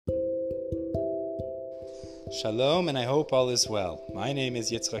Shalom, and I hope all is well. My name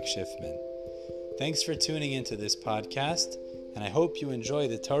is Yitzchak Schiffman. Thanks for tuning into this podcast, and I hope you enjoy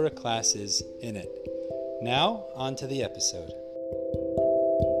the Torah classes in it. Now, on to the episode.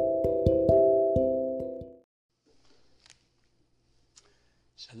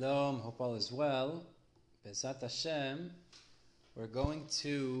 Shalom, hope all is well. Bezat Hashem, we're going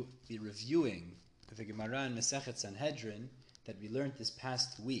to be reviewing the Gemara in Masechet Sanhedrin that we learned this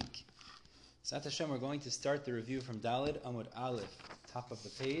past week. Bezat Hashem, we're going to start the review from Daled Amud Aleph, top of the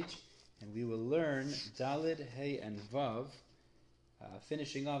page, and we will learn Daled, Hey, and Vav,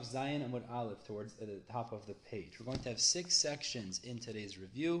 finishing off Zayin Amud Aleph towards the top of the page. We're going to have 6 sections in today's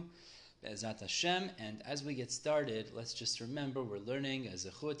review, Bezat Hashem, and as we get started, let's just remember we're learning a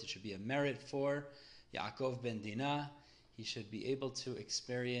zechut. It should be a merit for Yaakov ben Dinah. He should be able to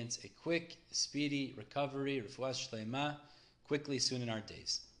experience a quick, speedy recovery, refuah shleima, quickly, soon in our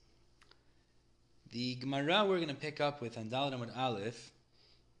days. The Gemara we're going to pick up with on Daled Amud Aleph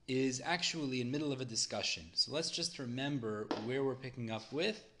is actually in the middle of a discussion. So let's just remember where we're picking up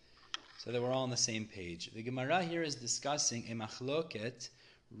with so that we're all on the same page. The Gemara here is discussing a machloket,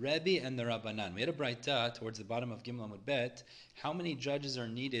 Rebbe and the Rabbanan. We had a braita towards the bottom of Gimel Amud Bet. How many judges are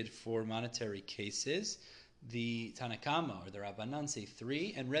needed for monetary cases? The Tanakama or the Rabbanan say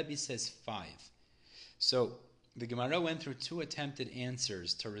 3 and Rebbe says 5. So the Gemara went through 2 attempted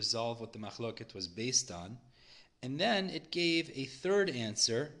answers to resolve what the machloket was based on, and then it gave a third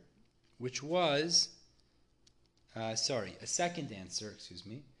answer, which was, a second answer,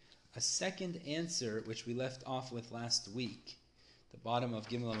 which we left off with last week, the bottom of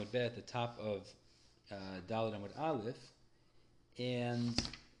Gimel Amud Bet, the top of Daled Amud Aleph, and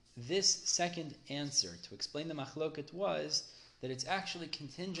this second answer to explain the machloket was that it's actually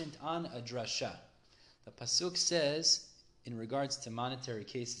contingent on a drasha. The pasuk says, in regards to monetary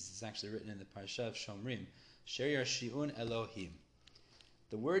cases, it's actually written in the Parsha of Shomrim, Sher Yarshi'un Elohim.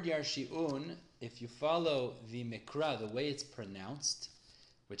 The word Yarshi'un, if you follow the Mikra, the way it's pronounced,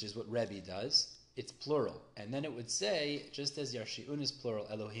 which is what Rebbe does, it's plural. And then it would say, just as Yarshi'un is plural,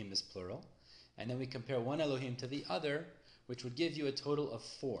 Elohim is plural. And then we compare one Elohim to the other, which would give you a total of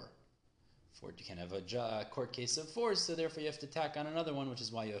 4. You can have a court case of 4, so therefore you have to tack on another one, which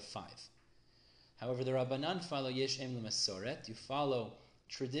is why you have 5. However, the Rabbanan follow Yesh Em L'Masoret. You follow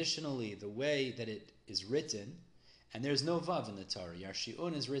traditionally the way that it is written, and there's no Vav in the Torah.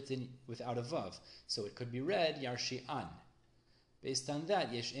 Yarshi'un is written without a Vav, so it could be read Yarshi'an. Based on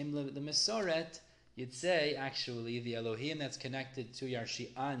that, Yesh Em L'Masoret, you'd say, actually, the Elohim that's connected to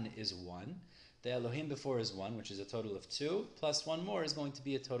Yarshi'an is 1. The Elohim before is 1, which is a total of 2, plus 1 more is going to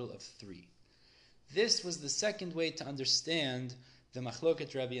be a total of 3. This was the second way to understand the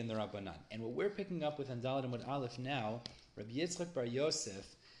Machloket Rebbe and the Rabbanan. And what we're picking up with in Daled Amud Aleph now, Rabbi Yitzchak Bar Yosef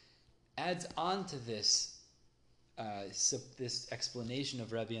adds on to this this explanation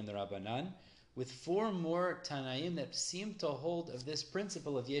of Rebbe and the Rabbanan with 4 more Tanaim that seem to hold of this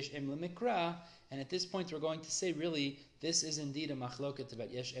principle of Yesh Em L'Mikra, and at this point we're going to say, really, this is indeed a Machloket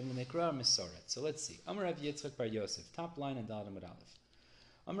about Yesh Em L'Mikra or Mesoret. So let's see. Amar Rabbi Yitzchak Bar Yosef, top line in Daled Amud Aleph.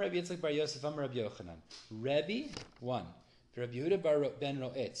 Amar Rabbi Yitzchak Bar Yosef, Amar Rabbi Yochanan. Rebbe, 1. Rabbi Yehuda ben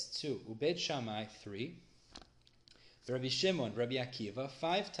Roetz, 2. Ubeit Shammai, 3. Rabbi Shimon, Rabbi Akiva,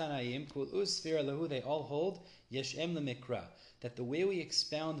 5 Tanaim, Kul Usfir Lahu, they all hold Yesh Em L'Mikra, that the way we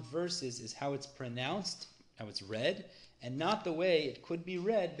expound verses is how it's pronounced, how it's read, and not the way it could be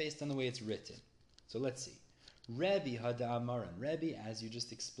read based on the way it's written. So let's see. Rebbe Hada Amaran. Rebbe, as you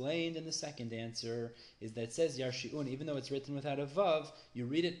just explained in the second answer, is that it says Yarshi'un, even though it's written without a Vav, you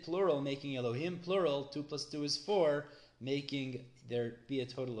read it plural, making Elohim plural, 2 plus 2 is 4, making there be a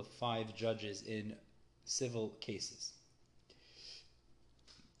total of 5 judges in civil cases.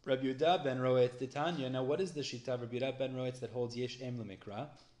 Rabbi Yehuda ben Roetz, the Tanya. Now, what is the shita of Rabbi Yehuda ben Roetz that holds Yesh Em L'Mikra?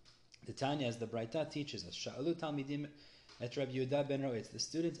 The Tanya, as the Braita teaches us, Sha'alu Talmidim et Rabbi Yehuda ben Roetz. The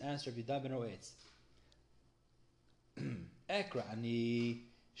students asked Rabbi Yehuda ben Roetz, Ekra ani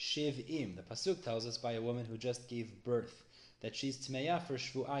shiv'im. The pasuk tells us by a woman who just gave birth that she's tmeya for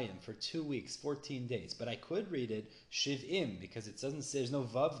shvu'ayim, for 2 weeks, 14 days. But I could read it shiv'im, because it doesn't say, there's no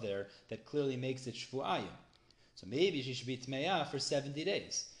vav there that clearly makes it shvu'ayim. So maybe she should be tmeya for 70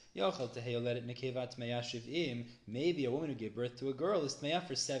 days. Yochel teheyolet nekeva tmeya shiv'im. Maybe a woman who gave birth to a girl is tmeya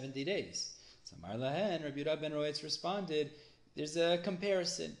for 70 days. Samar lahen, Rabbi Yehuda ben Roetz responded, there's a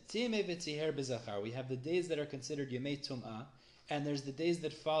comparison. We have the days that are considered Yemei Tum'ah, and there's the days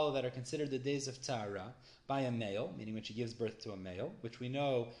that follow that are considered the days of Ta'ara by a male, meaning when she gives birth to a male, which we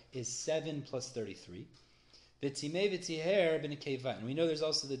know is 7 plus 33. V'timei v'tiher b'nekeva. And we know there's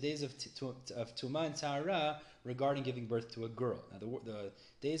also the days of Tumah and Tahara regarding giving birth to a girl. Now the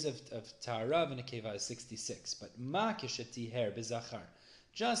days of Tahara b'nekeva is 66. But ma kishetiher b'zachar.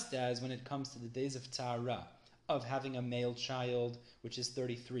 Just as when it comes to the days of Tahara, of having a male child, which is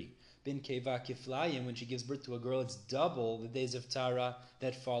 33. Bin keva kiflayim, when she gives birth to a girl, it's double the days of Tahara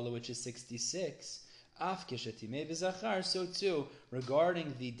that follow, which is 66. Af kishatimei b'zachar, so too,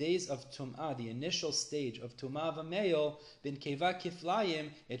 regarding the days of Tum'ah, the initial stage of Tum'ah of a male, bin keva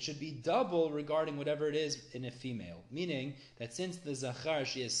kiflayim, it should be double regarding whatever it is in a female. Meaning that since the Zachar,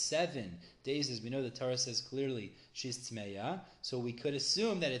 she has 7 days, as we know the Torah says clearly, she's Tmeya, so we could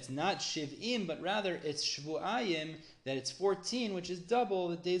assume that it's not Shiv'im, but rather it's Shvu'ayim, that it's 14, which is double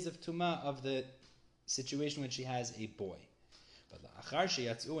the days of Tum'ah of the situation when she has a boy. But la'achar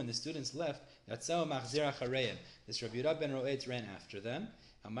sheyatzu, when the students left, yatzau machzir achareim. This Rabbi Yehuda ben Roetz ran after them.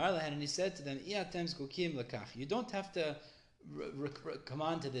 Amar lahen, and he said to them, iatem zkukim lekach. You don't have to come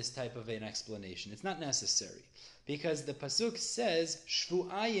on to this type of an explanation. It's not necessary. Because the pasuk says,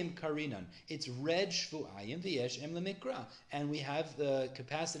 shvu'ayim karinan. It's read shvu'ayim v'yesh em lemikra. And we have the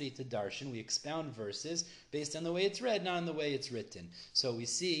capacity to darshan. We expound verses based on the way it's read, not on the way it's written. So we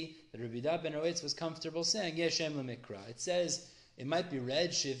see that Rabbi Yehuda ben Roetz was comfortable saying, yesh em lemikra. It says, it might be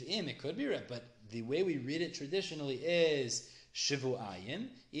read shiv'im, it could be read, but the way we read it traditionally is shivu'ayim.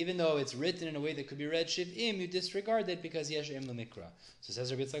 Even though it's written in a way that could be read shiv'im, you disregard it because yesh em l'mikra. So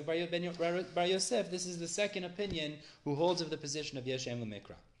says Rabbi Yitzchak Bar Yosef, this is the second opinion who holds of the position of yesh em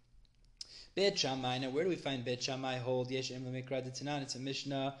l'mikra. Beit Shammai, now where do we find Beit Shammai hold yesh em l'mikra d'tanan? It's a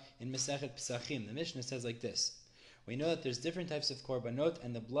Mishnah in Masechet Pesachim. The Mishnah says like this. We know that there's different types of korbanot,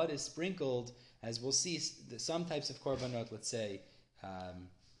 and the blood is sprinkled, as we'll see, some types of korbanot, let's say,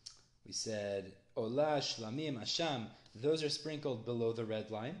 we said, Olah, Shlamim, Asham, those are sprinkled below the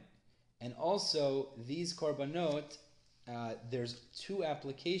red line. And also, these korbanot, there's 2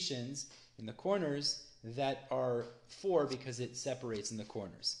 applications in the corners that are 4 because it separates in the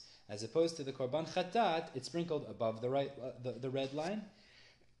corners. As opposed to the korban chatat, it's sprinkled above the red line,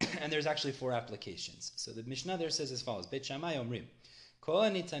 and there's actually 4 applications. So the Mishnah there says as follows, Beit Shammai Omrim,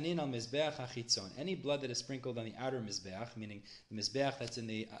 any blood that is sprinkled on the outer mizbeach, meaning the mizbeach that's in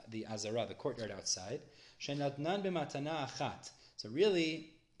the azara, the courtyard outside, so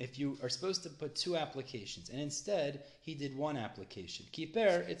really, if you are supposed to put 2 applications, and instead he did 1 application,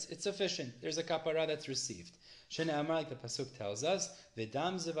 kiper, it's sufficient. There's a kapara that's received. Like the pasuk tells us, it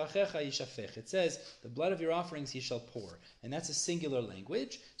says, the blood of your offerings he shall pour. And that's a singular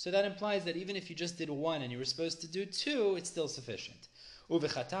language, so that implies that even if you just did 1 and you were supposed to do 2, it's still sufficient.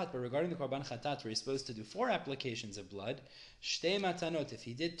 But regarding the korban chatat, where he's supposed to do 4 applications of blood, shtei matanot, if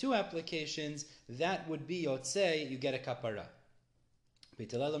he did 2 applications, that would be yotzei, you get a kapara.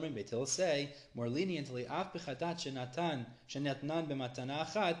 Beit Hillel say more leniently, af b'chatat shenatnan b'matana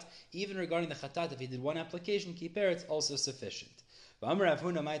achat, even regarding the chatat, if he did 1 application, kiper, it's also sufficient. Amar Rav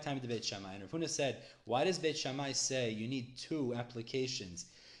Huna, my time to Beit Shammai, and Rav Huna said, why does Beit Shammai say you need 2 applications?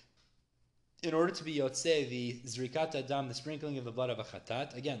 In order to be yotzei, the zrikat adam, the sprinkling of the blood of a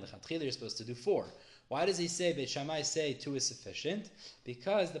chatat, again, the chatchila you're supposed to do 4. Why does he say, Beit Shammai say 2 is sufficient?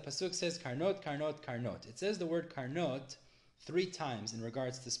 Because the pasuk says karnot, karnot, karnot. It says the word karnot 3 times in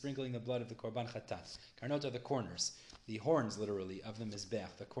regards to sprinkling the blood of the korban chatat. Karnot are the corners, the horns literally of the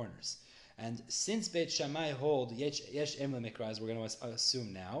mizbeach, the corners. And since Beit Shammai hold yesh em lemikra, as we're going to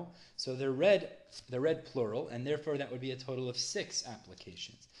assume now, so they're read plural, and therefore that would be a total of 6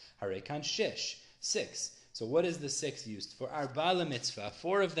 applications. Harekan shesh, 6. So what is the 6th used for? Arba mitzvah.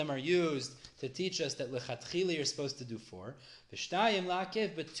 4 of them are used to teach us that lechatchila you're supposed to do 4. V'shtayim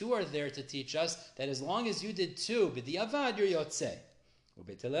la'akev, but 2 are there to teach us that as long as you did 2, b'di'avad you're yotzei.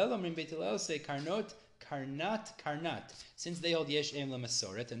 Beit Hillel say karnot, karnat. Since they hold yesh em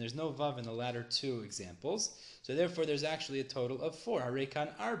lemasoret, and there's no vav in the latter 2 examples, so therefore there's actually a total of 4. Harekan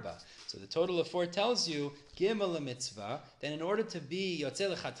arba. So the total of 4 tells you gimel mitzvah. Then in order to be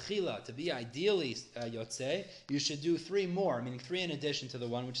yotzei lechatchila, to be ideally yotzei, you should do 3 more, meaning 3 in addition to the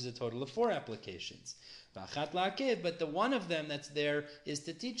 1, which is a total of 4 applications. But the one of them that's there is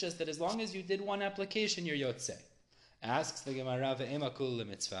to teach us that as long as you did 1 application, you're yotzei. Asks the Gemara, ve'emakul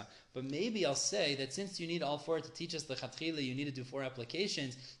mitzvah. But maybe I'll say that since you need all 4 to teach us the chatchila, you need to do 4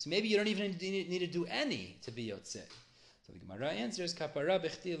 applications, so maybe you don't even need to do any to be yotzei. So the Gemara answers, kapara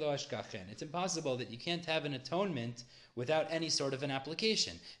b'chti lo ashkachen. It's impossible that you can't have an atonement without any sort of an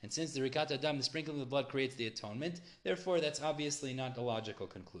application. And since the rikat adam, the sprinkling of the blood, creates the atonement, therefore that's obviously not a logical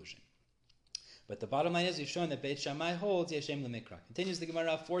conclusion. But the bottom line is we've shown that Beit Shammai holds Yeshem Lemikra. Continues the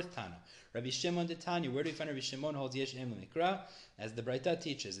Gemara, fourth Tana. Rabbi Shimon de Tanya. Where do we find Rabbi Shimon holds Yeshem Lemikra? As the Braita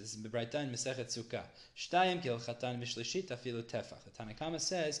teaches. This is the Braita in Masechet Sukkah. Shtayim kilchatan vishlishit afilu tefach. The Tanakama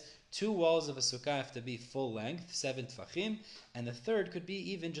says 2 walls of a sukkah have to be full length, 7 tefachim, and the third could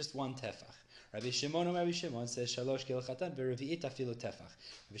be even just 1 tefach. Rabbi Shimon says shalosh kilchatan v'revi'it afilu tefach.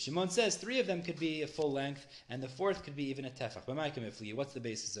 Rabbi Shimon says 3 of them could be a full length, and the 4th could be even a tefach. What's the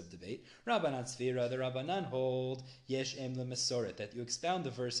basis of debate? Rabbanan Tzvira, the Rabbanan hold yesh em lemesoret, that you expound the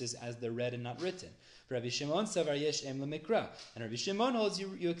verses as they're read and not written. Rabbi Shimon savar yesh em lemikra, and Rabbi Shimon holds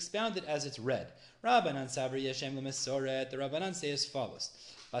you expound it as it's read. Rabbanan savar yesh em lemesoret. The Rabbanan say as follows: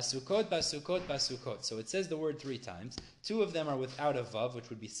 Basukot, basukot, basukot. So it says the word 3 times. 2 of them are without a vav, which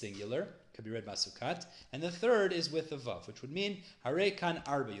would be singular, could be read basukat, and the third is with a vav, which would mean hare kan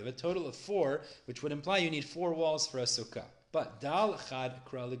arba. You have a total of 4, which would imply you need 4 walls for a sukkah. But dal chad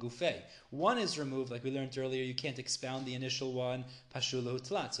kra legufei. 1 is removed, like we learned earlier. You can't expound the initial one, pashulahu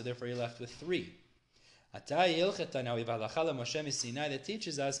tlat. So therefore you're left with 3. Now we have halacha Moshe Sinai that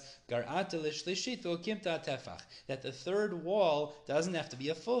teaches us that the third wall doesn't have to be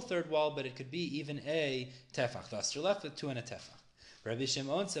a full third wall, but it could be even a tefach. Thus, you're left with 2 and a tefach. Rabbi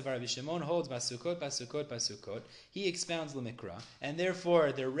Shimon holds basukot, basukot, basukot. He expounds lemikra, and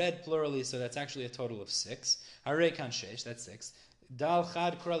therefore they're read plurally, so that's actually a total of 6. Harei kan shesh, that's 6. Dal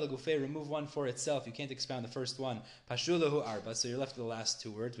chad kra legufei, remove 1 for itself. You can't expound the first one. Pashulahu arba, so you're left with the last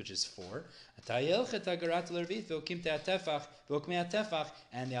 2 words, which is 4. And the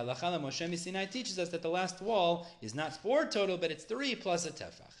halacha Moshe Sinai teaches us that the last wall is not 4 total, but it's 3 plus a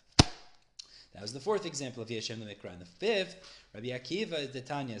tefach. That was the 4th example of Yeshem Lemikra. And the 5th, Rabbi Akiva is the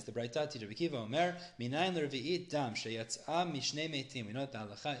Tanya, is the Braita teacher. Rabbi Akiva Omer, Minayin l'revi'it dam sheyatz'a mishnei meitim. We know what the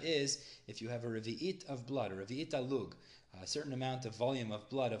halacha is if you have a revi'it of blood, a revi'it alug, a certain amount of volume of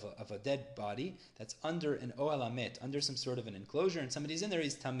blood of a dead body that's under an ohel hamet, under some sort of an enclosure, and somebody's in there,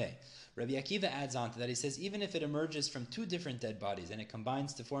 he's tameh. Rabbi Akiva adds on to that. He says even if it emerges from 2 different dead bodies and it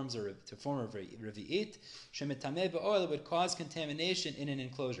combines to form a revi'it, shemetameh be'ohel, it would cause contamination in an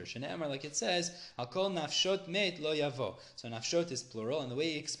enclosure. Shene'emar, like it says, al kol nafshot meit lo yavo. So nafshot is plural, and the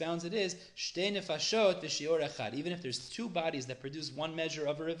way he expounds it is shtei nefashot v'shior echad. Even if there's 2 bodies that produce 1 measure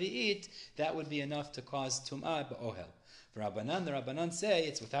of a revi'it, that would be enough to cause tum'ah be'ohel. For Rabbanan, the Rabbanan say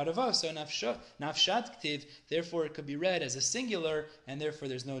it's without a vav, so nafshat ktiv, therefore it could be read as a singular, and therefore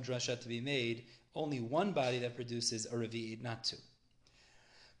there's no drasha to be made. Only 1 body that produces a revi'it, not 2.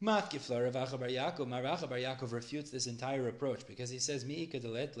 Matkifla Rav Acha bar Yaakov. Rav Acha bar Yaakov refutes this entire approach because he says, is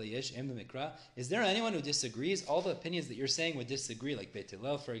there anyone who disagrees? All the opinions that you're saying would disagree, like Beit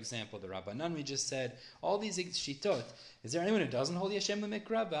Hillel, for example, the Rabbanan we just said, all these shitot. Is there anyone who doesn't hold Yeshem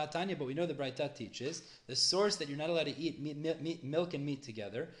Lemikra? But we know the Braita teaches the source that you're not allowed to eat milk and meat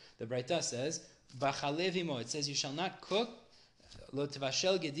together. The Braita says, B'chalevimo. It says you shall not cook. Lo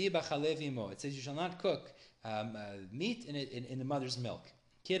tevashel gedi b'chalevimo. It says you shall not cook meat in the mother's milk.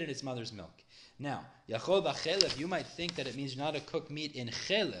 Kid in its mother's milk. Now, Yachol b'chelev, you might think that it means not to cook meat in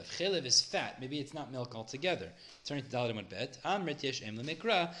chelev. Chelev is fat. Maybe it's not milk altogether. Turning to Dalet Amud Bet, Amrit yesh em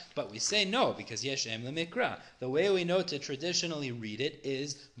lemikra, but we say no, because yesh em lemikra. The way we know to traditionally read it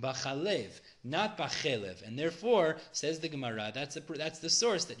is b'chalev, not b'chelev. And therefore, says the Gemara, that's the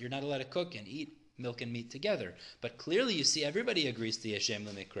source that you're not allowed to cook and eat milk and meat together. But clearly you see everybody agrees to Yeshem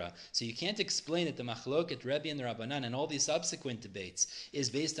Lemikra. So you can't explain that the Machloket, Rebbe and the Rabbanan, and all these subsequent debates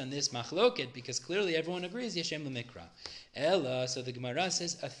is based on this Machloket, because clearly everyone agrees Yeshem Lemikra. Ella, so the Gemara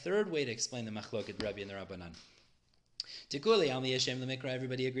says a third way to explain the Machloket, Rebbe and the Rabbanan. Tikuli Almi Yeshem Lemikra,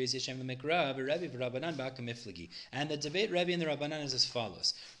 everybody agrees Yeshem Lemikra, but Rebbe v'Rabbanan ba'kamiflagi. And the debate Rebbe and the Rabbanan is as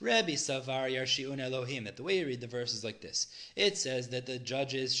follows. Rebbe Savar Yarshi'un Elohim, that the way you read the verse is like this. It says that the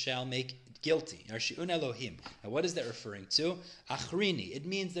judges shall make guilty. Yarshi'un Elohim. Now what is that referring to? Achrini. It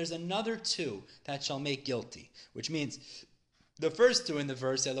means there's another 2 that shall make guilty, which means the first 2 in the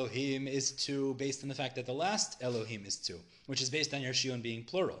verse, Elohim, is 2 based on the fact that the last Elohim is 2, which is based on Yarshi'un being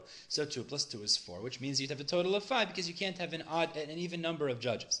plural. So 2 plus 2 is 4, which means you'd have a total of 5 because you can't have an even number of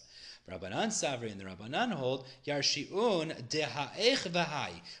judges. Rabbanan Savri and the Rabbanan hold Yarshi'un deha'ech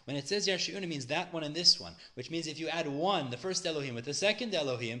v'hai. When it says Yarshi'un, it means that one and this one, which means if you add 1, the first Elohim, with the second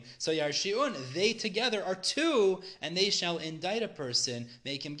Elohim, so Yarshi'un, they together are 2, and they shall indict a person,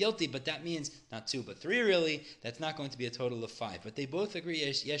 make him guilty. But that means not 2, but 3 really. That's not going to be a total of 5. But they both agree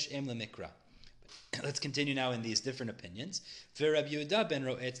Yesh em lemikra. Let's continue now in these different opinions. Rabbi Yehuda ben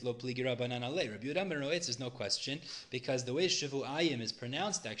Roetz lo pligi Rabbanan alei. Rabbi Yehuda ben Roetz is no question, because the way Shavu'ayim is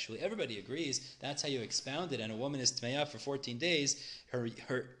pronounced, actually, everybody agrees, that's how you expound it, and a woman is tmeya for 14 days, her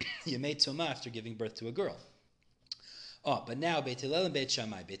Yemei Tumah after giving birth to a girl. Oh, but now Beit Hillel and Beit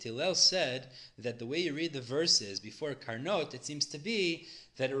Shammai. Beit Hillel said that the way you read the verses before Karnot, it seems to be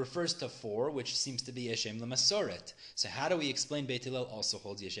that it refers to 4, which seems to be Yeshem L'Masoret. So how do we explain Beit Hillel also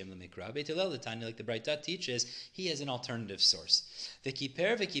holds Yeshem L'Mikra? Beit Hillel, the Tanya, like the Braita teaches, he has an alternative source.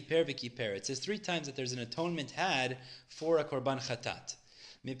 V'kiper, v'kiper, v'kiper. It says 3 times that there's an atonement had for a Korban Chatat.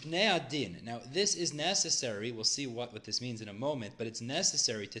 Mipnei adin. Now, this is necessary. We'll see what this means in a moment, but it's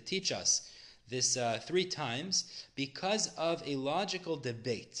necessary to teach us this 3 times because of a logical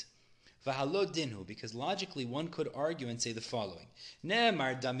debate. V'halo dinhu, because logically one could argue and say the following: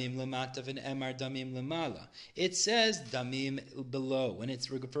 Ne'emar damim lemata v'ne'emar damim lemala. It says damim below when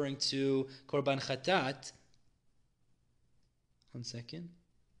it's referring to korban chatat. One second.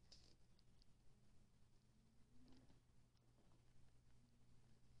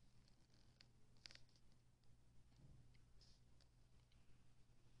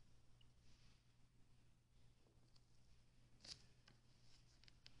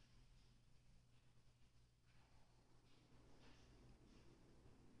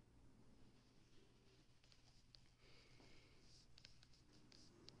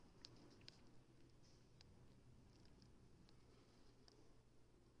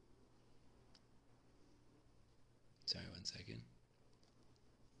 Sorry, one second.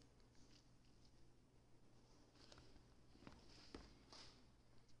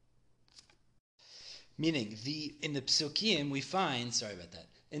 Meaning, in the psukim we find,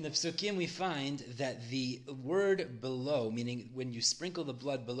 in the psukim we find that the word below, meaning when you sprinkle the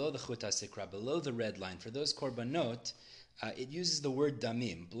blood below the chut hasikra, below the red line, for those korbanot, it uses the word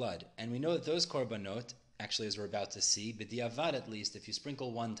damim, blood. And we know that those korbanot, actually as we're about to see, b'diavad at least, if you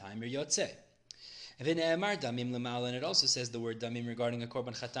sprinkle 1 time, you're yotzeh. And it also says the word damim regarding a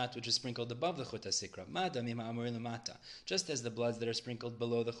korban chatat which is sprinkled above the chut hasikra. Ma damim ha'amurim lemata. Just as the bloods that are sprinkled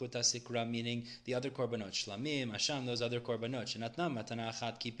below the chut hasikra, meaning the other korbanot, shlamim, asham, those other korbanot, shenatnam matana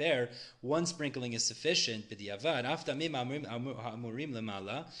achat kiper, 1 sprinkling is sufficient. B'diavad, af damim ha'amurim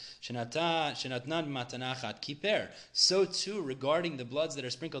lemala, shenatnan matana achat kiper. So too, regarding the bloods that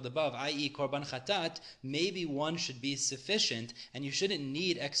are sprinkled above, i.e. korban chatat, maybe 1 should be sufficient, and you shouldn't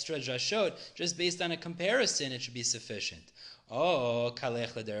need extra drashot just based on a comparison. It should be sufficient. Oh,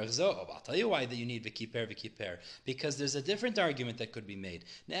 kalech lederech zo. I'll tell you why that you need v'kiper, because there's a different argument that could be made.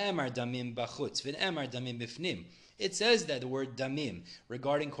 Ne'emar damim bachutz v'ne'emar damim bifnim. It says that the word damim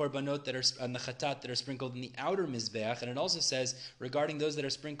regarding korbanot that are on the chatat that are sprinkled in the outer mizbeach, and it also says regarding those that are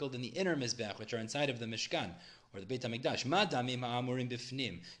sprinkled in the inner mizbeach, which are inside of the mishkan or the Beit HaMikdash. Ma damim ha'amurim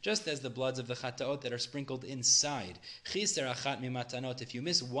bifnim. Just as the bloods of the chataot that are sprinkled inside. Chiser achat mimatanot. If you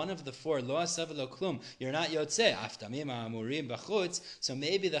miss 1 of the 4, lo asav v'lo klum, you're not yotzeh. Af damim ha'amurim bachutz. So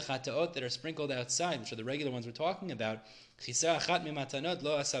maybe the chataot that are sprinkled outside, which are the regular ones we're talking about, chiser achat mimatanot,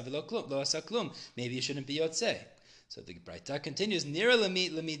 lo asav v'lo klum, lo asa klum. Maybe you shouldn't be yotzeh. So the Braita continues, Nira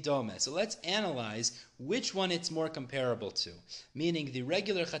lemi dome. So let's analyze which one it's more comparable to, meaning the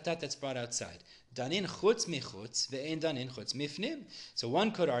regular chatat that's brought outside. Danin chutz michutz ve'ein danin chutz mifnim. So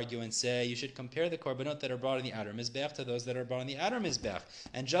one could argue and say you should compare the korbanot that are brought in the outer mizbeach to those that are brought in the outer mizbeach.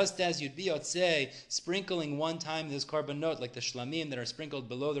 And just as you'd be yotzei sprinkling 1 time those korbanot like the shlamim that are sprinkled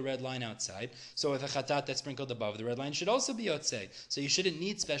below the red line outside, so with a chatat that's sprinkled above the red line should also be yotzei. So you shouldn't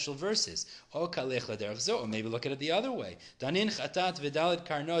need special verses. O kalech l'derech zo. Or maybe look at it the other way. Danin chatat v'dalid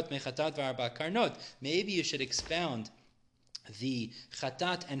karnot mechatat v'arba karnot. Maybe you should expound the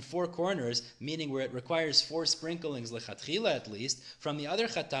chatat and 4 corners, meaning where it requires 4 sprinklings, lechatchila at least, from the other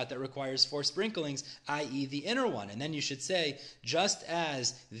chatat that requires 4 sprinklings, i.e. the inner one. And then you should say, just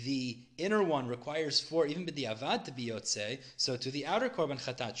as the inner one requires 4, even b'diavad to be yotzei, so to the outer korban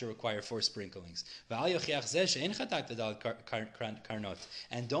chatat you require 4 sprinklings.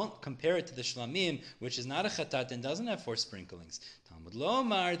 And don't compare it to the shlamim, which is not a chatat and doesn't have 4 sprinklings. Talmud lo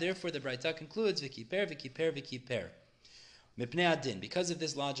omar, therefore the Braita concludes, v'kiper, v'kiper, v'kiper. Because of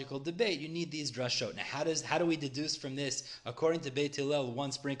this logical debate, you need these drashot. Now, how do we deduce from this? According to Beit Hillel,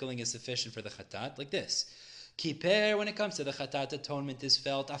 1 sprinkling is sufficient for the chatat, like this. Kiper, when it comes to the chatat, atonement is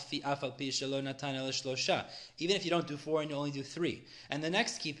felt even if you don't do 4 and you only do 3. And the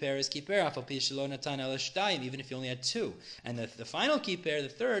next kiper is kiper afal pi shelo natan el shtayim, even if you only had 2. And the final kiper, the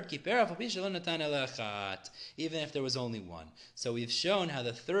third kiper afal pi shelo natan el achat, even if there was only 1. So we've shown how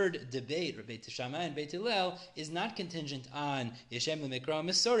the third debate, Beit Shammai and Beit Hillel, is not contingent on Yeshem l'mikra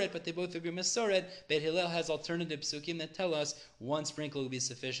Mesoret, but they both agree Mesoret. Beit Hillel has alternative psukim that tell us 1 sprinkle will be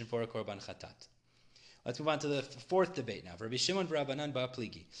sufficient for a korban chatat. Let's move on to the 4th debate now. Rabbi Shimon v'Rabbanan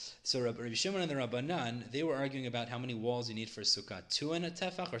ba'pligi. So Rabbi Shimon and the Rabbanan, they were arguing about how many walls you need for a sukkah, 2 in a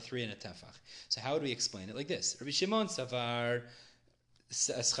tefach or 3 in a tefach. So how would we explain it? Like this. Rabbi Shimon savar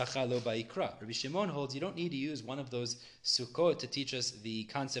Schacha lo ba'ikra. Rabbi Shimon holds you don't need to use one of those sukkot to teach us the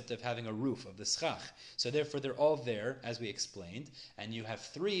concept of having a roof, of the schach. So therefore they're all there, as we explained, and you have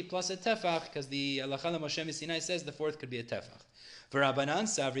 3 plus a tefach, because the Halacha Moshe Sinai says the 4th could be a tefach. For Rabbanan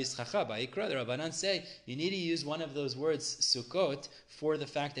savri schacha ba'ikra, the Rabbanan say you need to use one of those words sukkot for the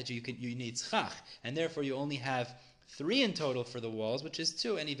fact that you need schach, and therefore you only have 3 in total for the walls, which is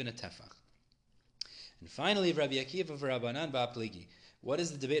 2, and even a tefach. And finally, Rabbi Akiva for Rabbanan ba'pligi. What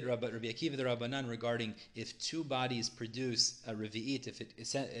is the debate, Rabbi Akiva the Rabbanan, regarding if 2 bodies produce a revi'it,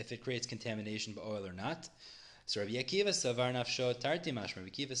 if it creates contamination by oil or not? So Rabbi Akiva savar nafshot tarti mashma. Rabbi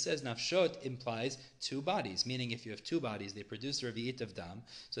Akiva says nafshot implies 2 bodies, meaning if you have 2 bodies, they produce a revi'it of dam.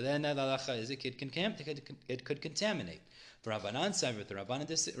 So then that halacha is it could contaminate. For Rabbanan side, the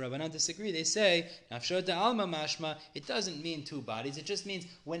Rabbanan disagree. They say nafshot da'alma mashma. It doesn't mean 2 bodies. It just means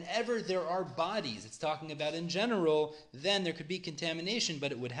whenever there are bodies, it's talking about in general. Then there could be contamination,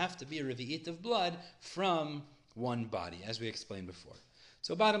 but it would have to be a revi'it of blood from 1 body, as we explained before.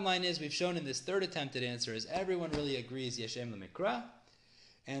 So bottom line is, we've shown in this 3rd attempted answer is everyone really agrees Yeshem Lemikra,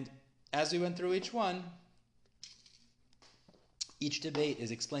 and as we went through each one, each debate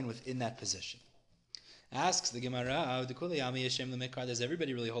is explained within that position. Asks the Gemara, does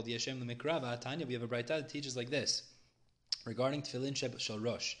everybody really hold Yeshem Lemikra? Tanya, we have a braita that teaches like this regarding Tefillin Shel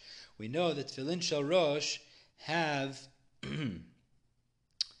Rosh. We know that Tefillin Shel Rosh have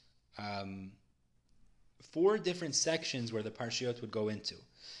 4 different sections where the parshiot would go into.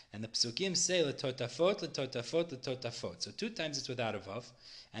 And the psukim say, letotafot, letotafot, letotafot. So 2 times it's without a vav,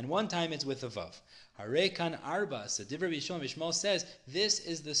 and 1 time it's with a vav. Harekan arba, so Divrei Bishmol says, this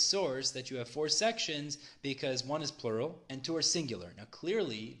is the source that you have 4 sections, because 1 is plural, and 2 are singular. Now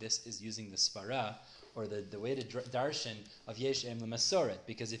clearly, this is using the svara, or the way to darshan of Yesh Em L'Masoret,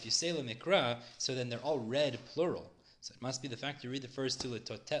 because if you say L'Mikra, so then they're all read plural. So it must be the fact you read the first 2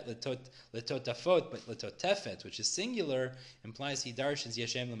 letotafot, but letotefet, which is singular, implies he darshans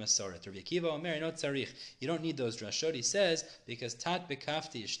Yeshem L'Masoret. Rabbi Akiva Omer, no tzarich. You don't need those drashot, he says, because tat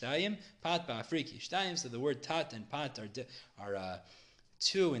bekafti ishtayim, pat ba'afriki ishtayim. So the word tat and pat are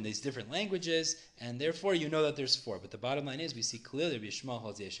 2 in these different languages, and therefore you know that there's 4. But the bottom line is, we see clearly Rabbi Yishmael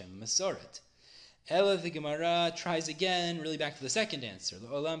holds Yeshem L'Masoret. Ella, the Gemara tries again, really back to the second answer.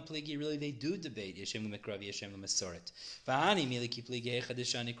 Olam pligi, really they do debate Yeshem L'Mikra Yeshem L'Masoret. V'hani miliki pligi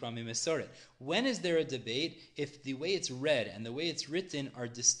echadishani krami Masoret. When is there a debate if the way it's read and the way it's written are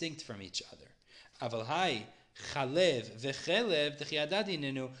distinct from each other? Aval hai Chalev v'chelev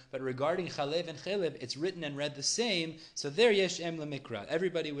t'chiadadinenu, but regarding chalev and chelev, it's written and read the same. So there, yesh em lemikra.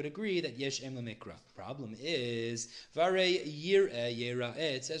 Everybody would agree that yesh em lemikra. Problem is, varei yireh yera'eh.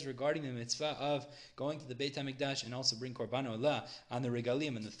 It says regarding the mitzvah of going to the Beit HaMikdash and also bring korban olah on the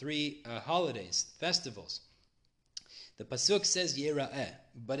regalim and the 3 holidays, festivals. The pasuk says yera'eh,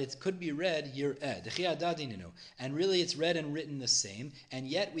 but it could be read yir'eh, d'chiadadinenu, and really it's read and written the same, and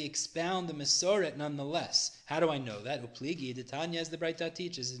yet we expound the Masoret nonetheless. How do I know that? Upligi, the Tanya, as the Braita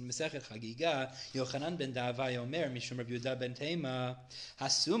teaches in Masechet Chagiga, Yochanan ben Davai Omer, Mishum Rav Yehuda ben Tema,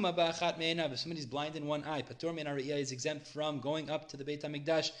 Hasuma ba'achat me'enav, if somebody's blind in one eye, Patur min ha're'iyah is exempt from going up to the Beit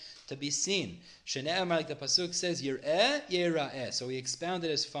HaMikdash to be seen. Shene'emar, like the pasuk says, yir'eh, yera'eh. So we expound it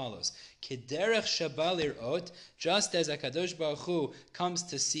as follows. Kederech shaba lir'ot, just as HaKadosh Baruch Hu comes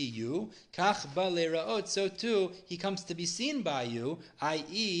to see you, kach ba lir'ot, so too he comes to be seen by you,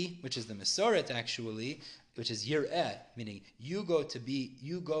 i.e., which is the Masoret actually, which is yir'eh, meaning you go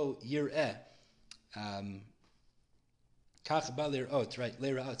yir'eh. Kach ba lir'ot, right,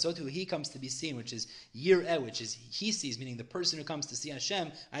 lir'ot. So too he comes to be seen, which is yir'eh, which is he sees, meaning the person who comes to see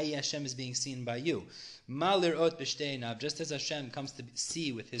Hashem, i.e. Hashem is being seen by you. Ma lir'ot b'shtei einav, just as Hashem comes to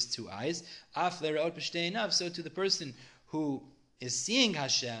see with his 2 eyes, af lir'ot b'shtei einav, so too the person who is seeing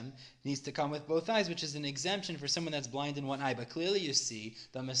Hashem needs to come with both eyes, which is an exemption for someone that's blind in one eye. But clearly you see,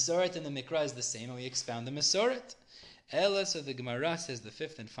 the Masoret and the Mikra is the same, and we expound the Masoret. Ela, so the Gemara says the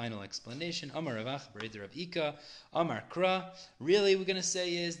 5th and final explanation, Amar Ravach, Bereder Rav Ika, Amar Kra. Really, we're going to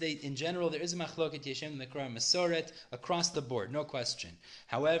say is, in general, there is a machloket Yeshem Mikra and Masoret across the board, no question.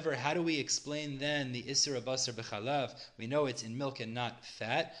 However, how do we explain then the Isser Basar B'chalav? We know it's in milk and not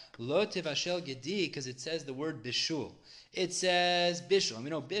fat. Lo Tivashel Gedi, because it says the word Bishul. It says Bishul, and we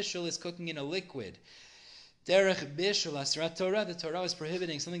know Bishul is cooking in a liquid. Derech bishul asrat Torah, the Torah is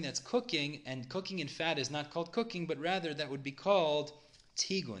prohibiting something that's cooking, and cooking in fat is not called cooking, but rather that would be called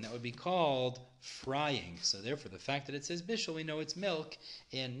tigun, that would be called frying. So therefore, the fact that it says bishul, we know it's milk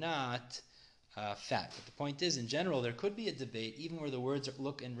and not fat. But the point is, in general, there could be a debate, even where the words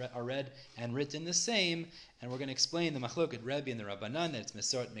are read and written the same, and we're going to explain the machloket Rebbe and the Rabbanan, that it's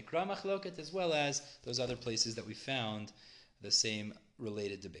Masoret Mikra machloket, as well as those other places that we found the same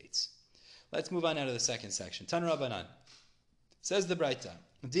related debates. Let's move on now to the second section. Tan Rabbanan. Says the Braita.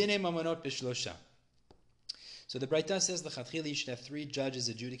 Dine mamonot bishlosha. So the Braita says l'chatchila you should have 3 judges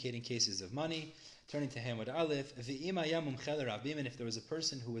adjudicating cases of money. Turning to Hamud Aleph, v'ima yamum cheler rabim, and if there was a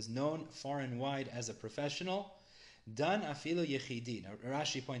person who was known far and wide as a professional, dan afilo yechidi. Now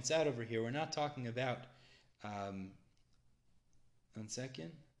Rashi points out over here, we're not talking about. 1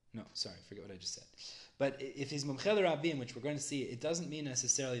 second. No, sorry, I forget what I just said. But if he's mumchel rabim, which we're going to see, it doesn't mean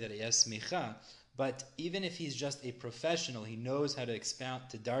necessarily that he has smicha. But even if he's just a professional, he knows how to expound,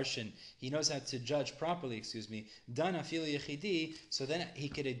 to darshan, he knows how to judge properly, dan afilu yechidi, so then he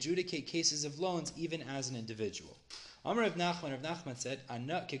could adjudicate cases of loans even as an individual. Amar Rav Nachman said,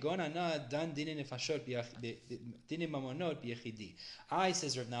 kegon ana dan dinin nefashot dinin mamonot b'yechidi. I,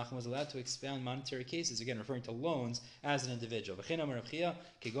 says Rav Nachman, was allowed to expound monetary cases, again referring to loans, as an individual. V'chein Amar Rav Chia,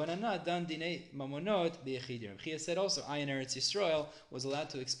 kegon ana dan dinei mamonot b'yechidi. Rav Chia said also, I in Eretz Yisrael was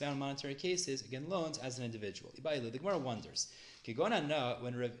allowed to expound monetary cases, again loans, as an individual. The Gemara wonders, kegon ana,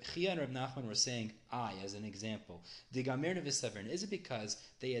 when Rav Chia and Rav Nachman were saying I as an example, digamirna v'savern, is it because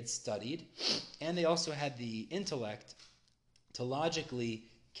they had studied and they also had the intellect to logically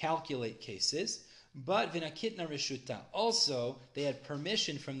calculate cases, but v'nakitna reshuta, also they had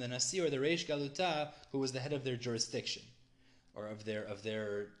permission from the nasi or the reish galuta, who was the head of their jurisdiction or of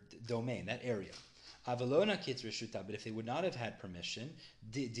their domain, that area. Avalona kit reshuta, but if they would not have had permission,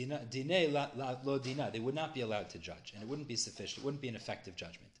 dine lo dina, they would not be allowed to judge, and it wouldn't be sufficient. It wouldn't be an effective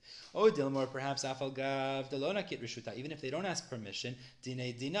judgment. Oh, Dilmor, perhaps afal gav delona kit reshuta, even if they don't ask permission,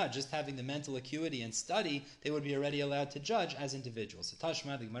 dine dina, just having the mental acuity and study, they would be already allowed to judge as individuals. So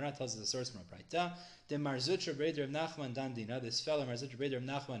Tashma, the Gemara tells us the source from Braita. The Marzutra Breder of Nachman dan dina, this fellow Marzutra Breder of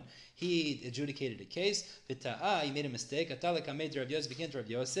Nachman, he adjudicated a case. V'ta'a, he made a mistake. Atalek hamed Rav Yosef, began to Rav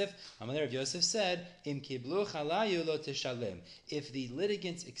Yosef. Amalei Rav Yosef said, Im kiblu chalayu lo teshalem. If the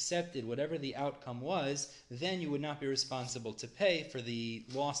litigants accepted whatever the outcome was, then you would not be responsible to pay for the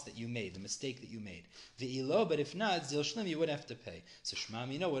loss that you made, the mistake that you made. V'ilo, but if not, zil shlim, you would have to pay. So Shema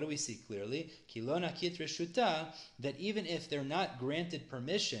Mino, what do we see clearly? Kilona kit reshuta, that even if they're not granted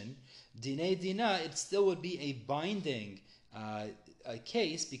permission, Dine dina, it still would be a binding a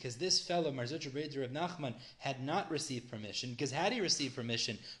case, because this fellow, Marzutra Breder of Nachman, had not received permission, because had he received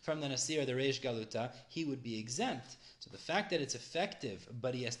permission from the Nasir or the Reish Galuta, he would be exempt. So the fact that it's effective,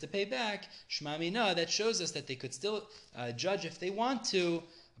 but he has to pay back, Shema Mina, that shows us that they could still judge if they want to,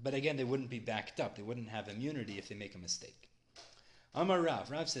 but again, they wouldn't be backed up. They wouldn't have immunity if they make a mistake. Amar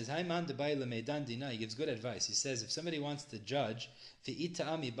Rav says, he gives good advice. He says, if somebody wants to judge, based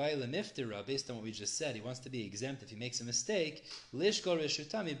on what we just said, he wants to be exempt if he makes a mistake, even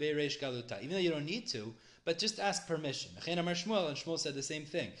though you don't need to, but just ask permission. And Shmuel said the same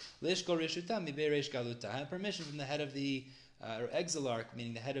thing. Have permission from the head of the or exilarch,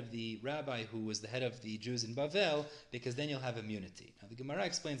 meaning the head of the rabbi who was the head of the Jews in Bavel, because then you'll have immunity. Now the Gemara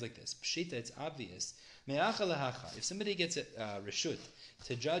explains like this. Pshita, it's obvious. If somebody gets a reshut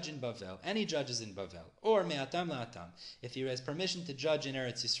to judge in Bavel, and he judges in Bavel, or me'atam la'atam, if he has permission to judge in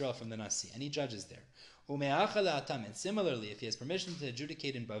Eretz Yisrael from the Nasi, and he judges there, and similarly, if he has permission to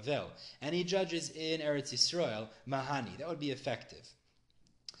adjudicate in Bavel, and he judges in Eretz Yisrael, mahani, that would be effective.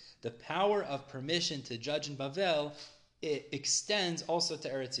 The power of permission to judge in Bavel, it extends also to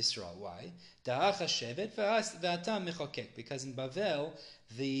Eretz Yisrael. Why? Because in Bavel,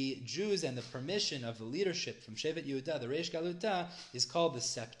 the Jews and the permission of the leadership from Shevet Yehuda, the Reish Galuta, is called the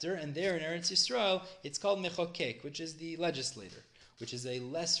scepter, and there in Eretz Yisrael, it's called mechokek, which is the legislator, which is a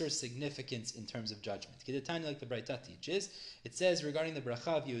lesser significance in terms of judgment. Kedetani, like the Braita teaches, it says regarding the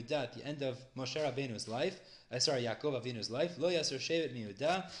bracha of Yehuda at the end of Moshe Rabbeinu's life, Yaakov Avinu's life, Lo Yasser Shevet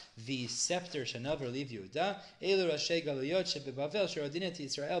Yehuda, the scepter shall never leave Yehuda, Elu Rashei Galuyot shebeBavel sherodinat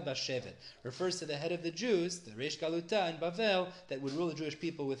Yisrael bashevet, refers to the head of the Jews, the Reish Galuta in Bavel, that would rule the Jewish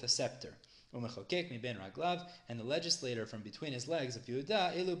people with a scepter. Umechokek mi ben raglav, and the legislator from between his legs of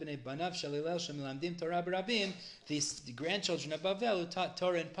Yehuda, Elu b'nei banav shalilel shemilamdim Torah b'rabim, the grandchildren of Bavel who taught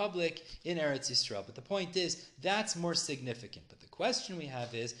Torah in public in Eretz Yisrael. But the point is, that's more significant. But the question we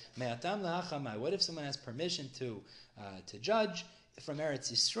have is, me'atam lahachamai, what if someone has permission to judge from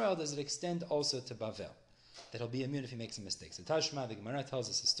Eretz Yisrael? Does it extend also to Bavel? That he'll be immune if he makes a mistake. So Tashma, the Gemara tells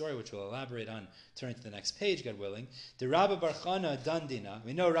us a story which we'll elaborate on, turning to the next page, God willing. The Rabba Bar Chana Dandina,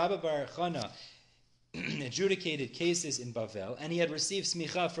 we know Rabba Bar Chana adjudicated cases in Bavel, and he had received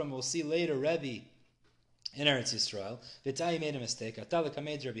smicha from, we'll see later, Rebbe in Eretz Yisrael. V'tai made a mistake. Atala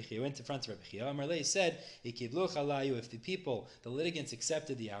kamed Rabbi Chia went in front of Rabbi Chia. Amar Lei said, "Ikibluch alayu." If the people, the litigants,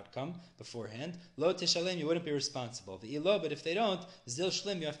 accepted the outcome beforehand, lo tishalem, you wouldn't be responsible. V'ilo, but if they don't, zil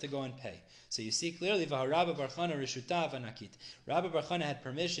shlim, you have to go and pay. So you see clearly, v'harabba bar Chana reshutav anakit. Rabbi bar Chana had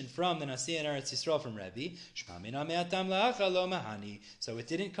permission from the Nasi in Eretz Yisrael from Rebbe. Shma mina me'atam la'acha lo mahani. So it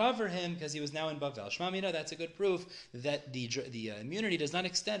didn't cover him because he was now in Bavel. Shma mina, that's a good proof that the immunity does not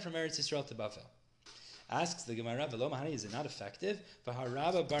extend from Eretz Yisrael to Bavel. Asks the Gemara, "V'lo mahani, is it not effective?"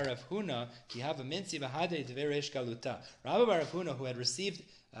 V'harabba bar Rav Huna ki have a minzi b'hadei tveresh galuta. Rabba bar Rav Huna, who had received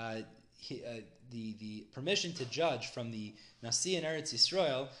the permission to judge from the Nasi in Eretz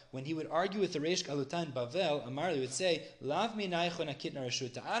Yisrael, when he would argue with the Reish Galuta in Bavel, Amarli would say, "Lav mi naicho nakitna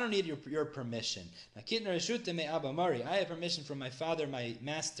reshuta." I don't need your permission. Nakitna reshuta me Abba Mari. I have permission from my father, my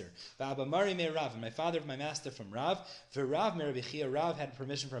master. V'Abba Mari me Rav, and my father, my master from Rav. V'Rav me Rabbi Chia. Rav had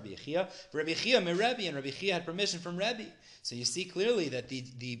permission from Rabbi Chia. V'Rabbi Chia me Rebbe, and Rabbi Chia had permission from Rebbe. So you see clearly that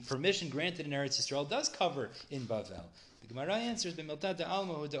the permission granted in Eretz Yisrael does cover in Bavel. The Gemara answers, he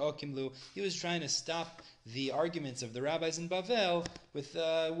was trying to stop the arguments of the rabbis in Bavel with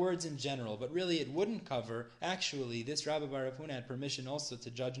words in general, but really it wouldn't cover. Actually, this Rabbi Bar Rav Huna had permission also to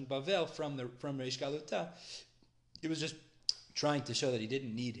judge in Bavel from Reish Galuta. He was just trying to show that he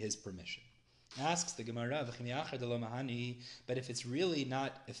didn't need his permission. Asks the Gemara, but if it's really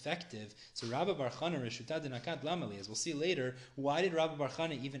not effective, so Rabbi Bar Chana Reshuta Denakat Lamali, as we'll see later, why did Rabbi Bar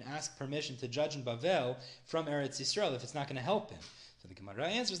Chana even ask permission to judge in Bavel from Eretz Yisrael if it's not going to help him? So the Gemara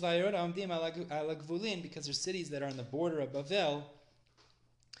answers, because there's cities that are on the border of Bavel.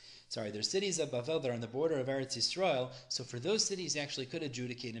 There's cities of Bavel that are on the border of Eretz Yisrael, so for those cities he actually could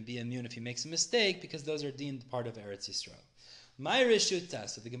adjudicate and be immune if he makes a mistake, because those are deemed part of Eretz Yisrael. My Rishuta,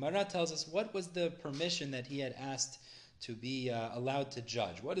 so the Gemara tells us what was the permission that he had asked to be allowed to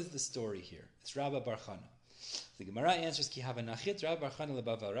judge. What is the story here? It's Rabbi Bar Chana. The Gemara answers, Ki havanachit Rabbi Bar Chana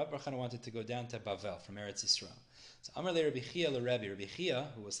leBavel. Rabbi Bar Chana wanted to go down to Bavel from Eretz Yisrael. So Amar le Rabbi Chia le Rebbe. Rabbi Chia,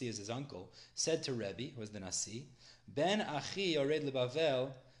 who we'll see as his uncle, said to Rebbe, who was the Nasi, Ben achi yored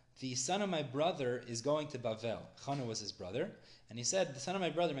leBavel, the son of my brother is going to Bavel. Chana was his brother, and he said, the son of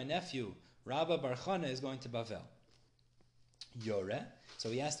my brother, my nephew, Rabbi Bar Chana, is going to Bavel. Yore. So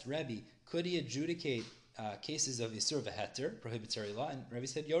he asked Rebbe, could he adjudicate cases of Isur v'Heter, prohibitory law? And Rebbe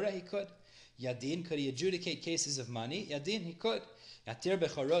said, Yore, he could. Yadin, could he adjudicate cases of money? Yadin, he could. Yatir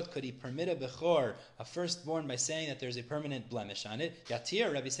bechorot, could he permit a bechor, a firstborn, by saying that there's a permanent blemish on it?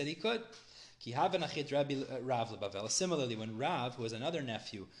 Yatir, Rebbe said he could. Ki havanachit Rav leBavel. Similarly, when Rav, who was another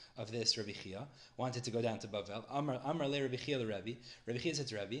nephew of this Rabbi Chia, wanted to go down to Bavel, Amar le Rabbi Chia le Rebbe. Rabbi Chia said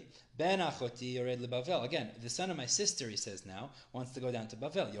to Rebbe, Ben achoti yored leBavel. Again, the son of my sister, he says now, wants to go down to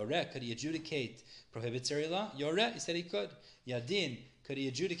Bavel. Yoreh, could he adjudicate prohibitory law? Yoreh, he said he could. Yadin, could he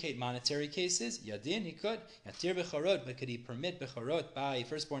adjudicate monetary cases? Yadin, he could. Yatir bechorot, but could he permit bechorot by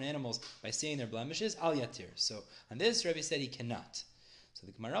firstborn animals by seeing their blemishes? Al yatir. So on this, Rebbe said he cannot. So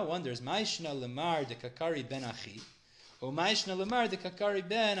the Gemara wonders, Ma'ishna lemar de kakari ben achi, or Ma'ishna lemar de kakari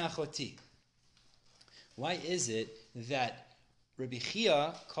ben achoti. Why is it that Rabbi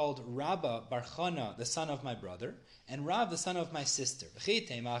Chia called Rabba Bar Chana the son of my brother, and Rav the son of my sister?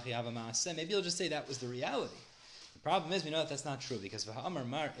 Maybe you'll just say that was the reality. The problem is, we know that that's not true, because V'ha'amar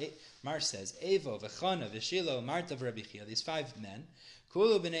Mar says, Evo, V'chana, V'shilo, Martav Rabbi Chia, these five men,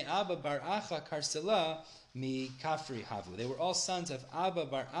 Kulu b'nei Abba bar Acha Karsela mi Kafri Havu. They were all sons of Abba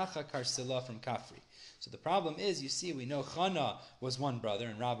bar Acha Karsela from Kafri. So the problem is, you see, we know Chana was one brother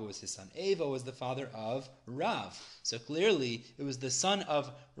and Rabba was his son. Eva was the father of Rav. So clearly, it was the son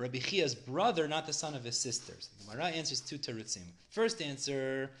of Rabbi Chia's brother, not the son of his sisters. The Gemara answers two terutzim. First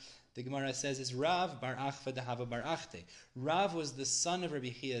answer, the Gemara says, is Rav bar Achva dehava bar Achte. Rav was the son of Rabbi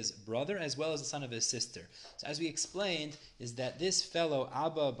Chia's brother as well as the son of his sister. So as we explained, is that this fellow,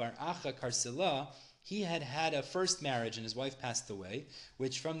 Abba bar Acha Karsela, he had had a first marriage and his wife passed away,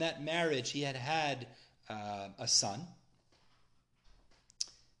 which from that marriage he had had a son.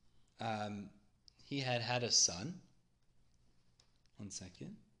 He had had a son. One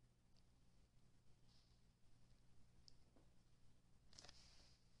second.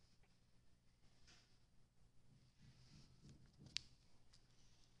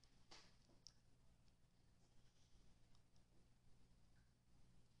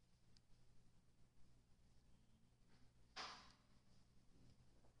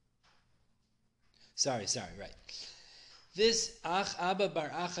 Sorry, right. This Abba bar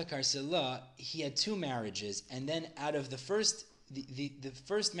Acha Karsela, he had two marriages, and then out of the first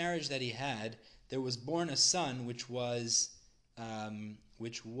marriage that he had, there was born a son, which was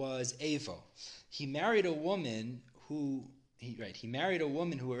Evo. He married a woman who he married a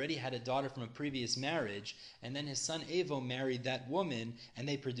woman who already had a daughter from a previous marriage, and then his son Evo married that woman, and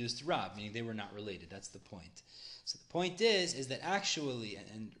they produced Rav, meaning they were not related. That's the point. So the point is that actually,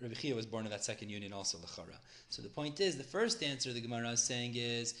 and Rabbi Chia was born of that second union also, l'chara. So the point is, the first answer the Gemara is saying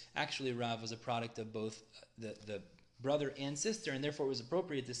is, actually Rav was a product of both the brother and sister, and therefore it was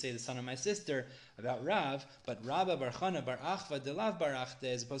appropriate to say the son of my sister about Rav, but Rabba bar Chana bar Achva delav bar Achta,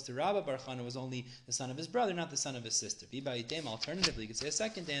 as opposed to Rabba bar Chana was only the son of his brother, not the son of his sister. Alternatively, you could say a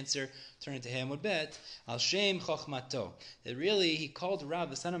second answer, turn it to Hamud Bet, al shem chochmato, that really he called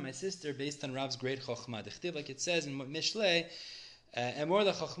Rav the son of my sister based on Rav's great chochmah. The like it says in Mishlei, Emor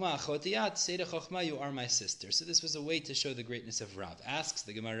la chochma chotiyat, say to chochma, you are my sister. So this was a way to show the greatness of Rav. Asks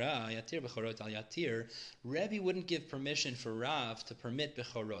the Gemara, yatir bechorot al yatir, Rebbe wouldn't give permission for Rav to permit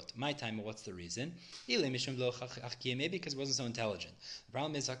bechorot. My time, what's the reason? Maybe because it wasn't so intelligent. The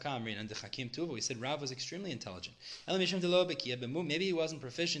problem is Hakamrin and the Hakim Tuva, we said Rav was extremely intelligent. Maybe he wasn't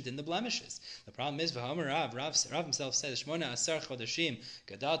proficient in the blemishes. The problem is Rav himself says,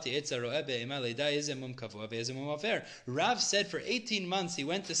 Rav said for 18 months he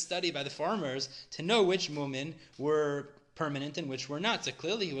went to study by the farmers to know which mumin were permanent and which were not. So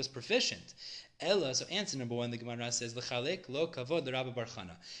clearly he was proficient. Ella, so answer number one, the Gemara says, L'chalek lo kavod l'Rabba bar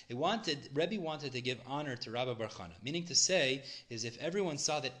Chana. Rebbe wanted to give honor to Rabba bar Chana. Meaning to say, is if everyone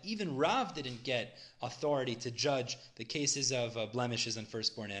saw that even Rav didn't get authority to judge the cases of blemishes on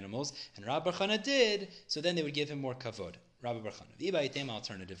firstborn animals, and Rabba bar Chana did, so then they would give him more kavod. Rabba bar Chana. V'ibaitem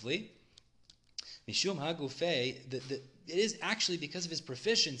alternatively, Mishum hagufei, it is actually because of his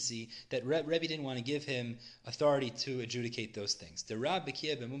proficiency that Rebbe didn't want to give him authority to adjudicate those things. The Rab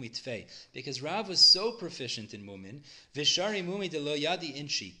bekia b'mumi tfei, because Rav was so proficient in mumin, v'shari mumi de lo yadi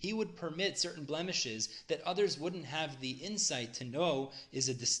inshi, he would permit certain blemishes that others wouldn't have the insight to know is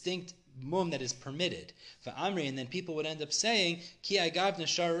a distinct mum that is permitted. For Amri, and then people would end up saying, Ki agav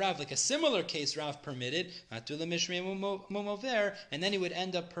nashar Rav, like a similar case Rav permitted, and then he would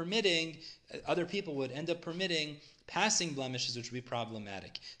end up permitting, other people would end up permitting passing blemishes, which would be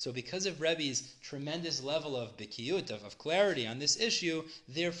problematic. So because of Rebbe's tremendous level of bikiyut, of clarity on this issue,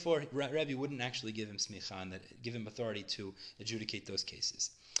 therefore Rebbe wouldn't actually give him smicha, and give him authority to adjudicate those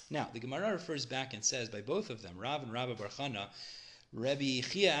cases. Now, the Gemara refers back and says, by both of them, Rav and Rabba bar Chana, Rabbi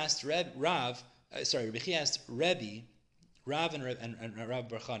Chia asked Rebbe, Rav and Rav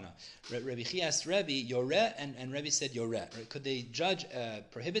bar Chana. Rabbi Chia asked Rebbe, Yoreh, and Rebbe said Yoreh. Could they judge a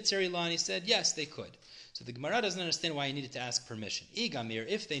prohibitory law? And he said, yes, they could. So the Gemara doesn't understand why he needed to ask permission. Igamir,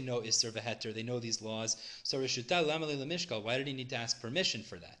 if they know Isser v'Heter, they know these laws, so Rishuta lamali lemishkal, why did he need to ask permission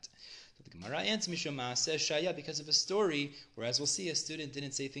for that? So the Gemara answers, Mishoma says Shaya, because of a story, where as we'll see, a student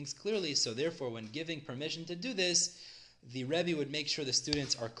didn't say things clearly, so therefore when giving permission to do this, the Rebbe would make sure the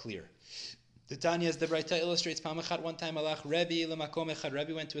students are clear. The Tanya, as the Braita illustrates, Pamachat, one time Alach Rebbe lemakom echad,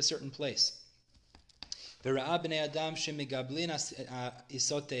 Rebbe went to a certain place. And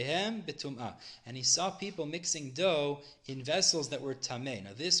he saw people mixing dough in vessels that were tameh.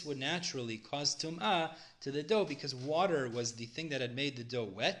 Now this would naturally cause tum'ah to the dough because water was the thing that had made the dough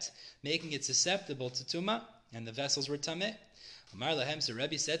wet, making it susceptible to tum'ah, and the vessels were tameh. Amar lahem, so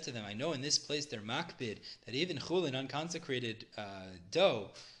Rebbe said to them, I know in this place they're makbid, that even chulin, unconsecrated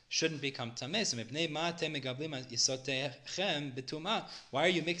dough, shouldn't become tameh. Why are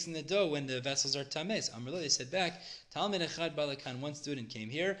you mixing the dough when the vessels are tameh? Amar, they said back, Talmid echad balakan, one student came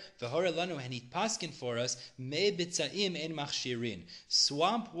here, v'hora lanu, and he paskin for us, me bitzaim ein machshirin.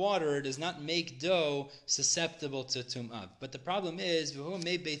 Swamp water does not make dough susceptible to tum'ah. But the problem is, v'hu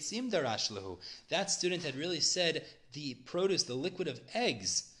me beitzim darash lahu. That student had really said the produce, the liquid of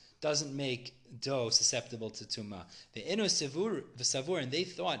eggs, doesn't make dough susceptible to tumah. Ve'enu savur, and they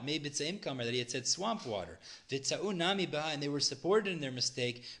thought maybe it's a imkamer that he had said swamp water. V'tza'u nami baha, and they were supported in their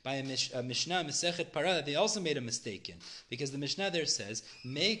mistake by a Mishnah Masechet Para that they also made a mistake in, because the Mishnah there says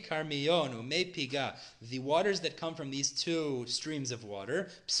me karmiyon u me piga, the waters that come from these two streams of water,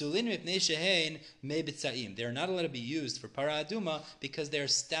 psulin mipnei shehein me b'tza'im, they are not allowed to be used for para aduma because they are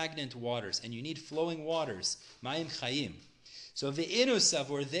stagnant waters, and you need flowing waters, ma'im chayim. So ve'inu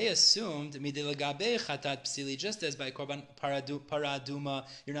savur, they assumed midilagabe chatat psili, just as by korban paraduma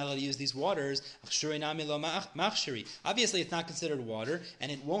you're not allowed to use these waters. Obviously, it's not considered water,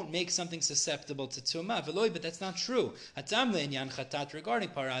 and it won't make something susceptible to tumah. But that's not true. Regarding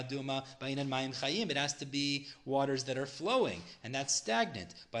paraduma ba'inan mayim chayim, it has to be waters that are flowing, and that's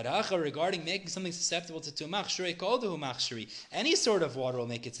stagnant. But regarding making something susceptible to tumah, any sort of water will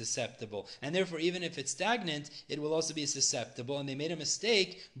make it susceptible, and therefore even if it's stagnant, it will also be susceptible. And they made a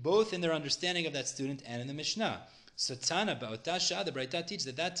mistake both in their understanding of that student and in the Mishnah. So Tana Ba'ota Shah, the Braita teaches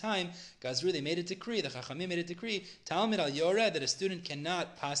at that time, Gazru, they made a decree, the Chachamim made a decree, Talmud al Yoreh, that a student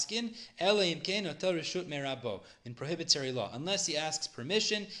cannot paskin, Ele imkein otel reshut merabo, in prohibitory law, unless he asks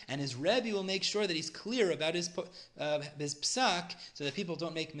permission, and his Rebbe will make sure that he's clear about his psak, so that people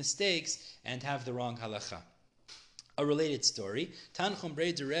don't make mistakes and have the wrong halacha. A related story. Tanchum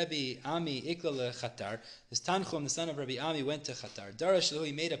Brei de Rebbe Ami Ikla Chatar. This Tanchum, the son of Rabbi Ami, went to Chatar. Darash Lahu,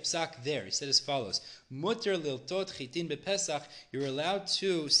 he made a psak there. He said as follows: Mutter liltot chitin bepesach. You're allowed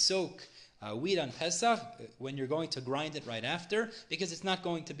to soak wheat on Pesach when you're going to grind it right after, because it's not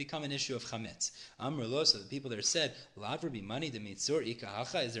going to become an issue of chametz. Amr lo, so the people there said, Lav Rabbi Mani de Mitzur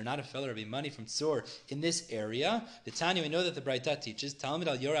ikahacha. Is there not a fellow Rabbi Mani from Tzur in this area? The Tanya, we know that the Braita teaches Talmud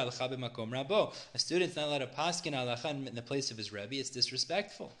al Yor alacha b'makom rabo. A student's not allowed to paskin alacha in the place of his Rebbe. It's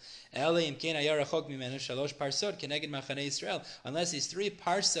disrespectful. Ele imkein ayar rachok mimenu shalosh parsot keneged Machane Yisrael. Unless he's 3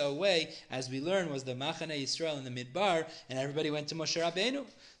 parsa away, as we learned, was the Machane Yisrael in the Midbar, and everybody went to Moshe Rabbeinu.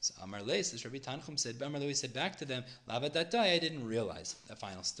 So Amar Leis, this Rabbi Tanchum said, Amar Leis said back to them, Lavadatai, I didn't realize. The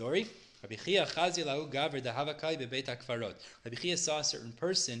final story. Rabbi Chia chazi lahu gaver dehavakai bebeit hakvarot. Rabbi Chia saw a certain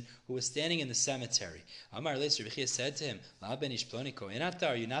person who was standing in the cemetery. Amar Leis, Rabbi Chia said to him, La ben ish ploni kohen ata?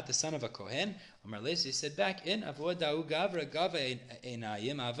 Are you not the son of a kohen? Amar Leis, he said back, In avodah dahu gavra gava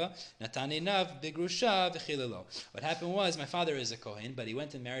einayim ava natani nav begrusha v'chilelo. What happened was, my father is a kohen, but he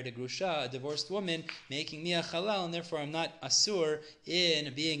went and married a grusha, a divorced woman, making me a halal, and therefore I'm not asur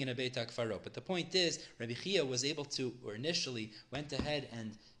in being in a beit hakvarot. But the point is, Rabbi Chia was able to, or initially went ahead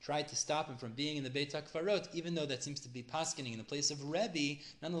and tried to stop him from being in the Beit HaKfarot, even though that seems to be paskening in the place of Rebbe.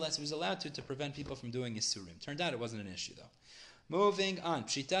 Nonetheless, he was allowed to prevent people from doing Yisurim. Turned out it wasn't an issue, though. Moving on.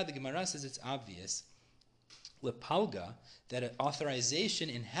 Pshita, the Gemara says it's obvious, lepalga, that an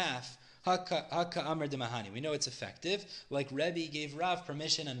authorization in half, haka amar de mahani. We know it's effective, like Rebbe gave Rav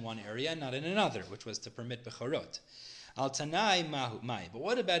permission in one area, not in another, which was to permit Bechorot. Al Tanai Mahu Mai. But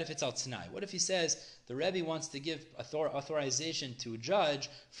what about if it's Al Tanai? What if he says the Rebbe wants to give authorization to a judge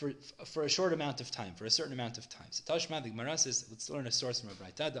for a short amount of time, for a certain amount of time? So Tashma, the Gemara says, let's learn a source from a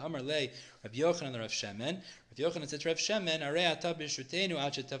Braita. The Amar Lei, Rabbi Yochanan, Rav Shemen. Rav Yochanan said to Rav Shemen, Arei ata b'shutenu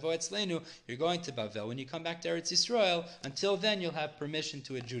ad shetavo etzleinu. You're going to Bavel. When you come back to Eretz Yisrael, until then you'll have permission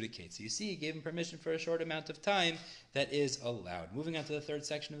to adjudicate. So you see, he gave him permission for a short amount of time that is allowed. Moving on to the third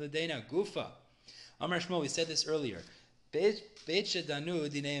section of the day now. Gufa. Amar Shmuel, we said this earlier. If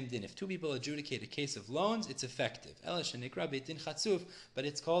 2 people adjudicate a case of loans, it's effective. But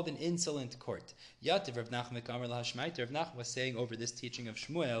it's called an insolent court. Rav Nachman was saying over this teaching of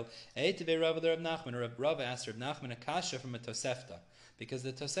Shmuel, Rav asked Rav Nachman a kasha from a Tosefta, because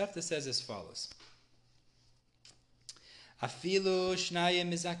the Tosefta says as follows. Afilu shnayim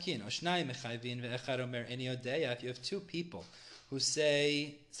mizakin, or shnayim mechayvin ve'echad omer eni odeya. If you have 2 people who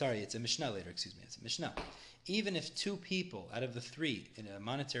say, sorry, it's a Mishnah later, it's a Mishnah. Even if 2 people out of the 3 in a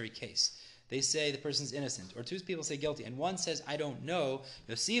monetary case, they say the person's innocent, or 2 people say guilty, and one says, I don't know,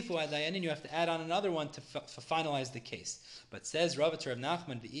 Yosifu adayan, and you have to add on another one to finalize the case. But says Rav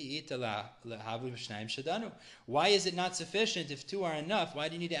Nachman, why is it not sufficient if 2 are enough? Why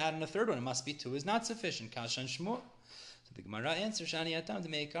do you need to add on a third one? It must be 2 is not sufficient. Kashan Shmuel. So the Gemara answers,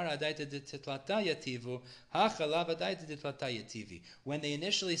 when they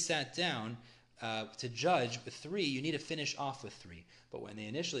initially sat down to judge with 3, you need to finish off with 3. But when they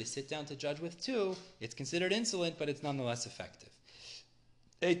initially sit down to judge with 2, it's considered insolent, but it's nonetheless effective.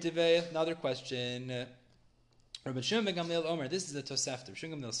 Another question. Rabbi Shimon ben Gamliel Omer, this is the Tosefta. Rabbi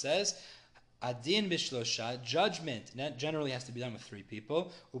Shimon ben Gamliel says, Adin b'shlosha, judgment generally has to be done with 3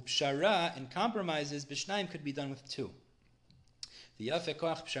 people. Upshara, and compromises, b'shnaim, could be done with 2. V'yafeh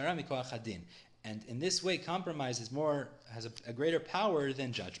koach pshara mikoach adin. And in this way, compromise has a greater power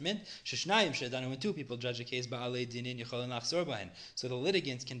than judgment. When 2 people judge a case, so the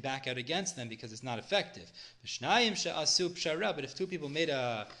litigants can back out against them because it's not effective. But if 2 people made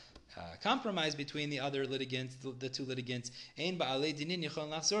a compromise between the other litigants, the 2 litigants, so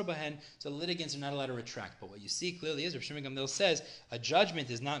the litigants are not allowed to retract. But what you see clearly is, Rav Shimon Gamliel says, a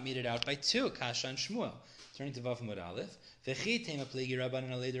judgment is not meted out by 2. Kashan Shmuel. Turning to Vav Amud Aleph.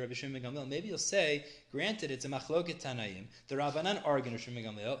 Maybe you'll say, granted, it's a machloket Tanaim. The Rabbanan argue Rav Shimon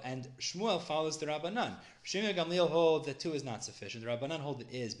Gamliel, and Shmuel follows the Rabbanan. Rav Shimon Gamliel holds that 2 is not sufficient. The Rabbanan hold it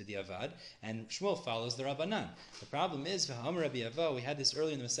is b'diavad, and Shmuel follows the Rabbanan. The problem is, Rabbi Avo, we had this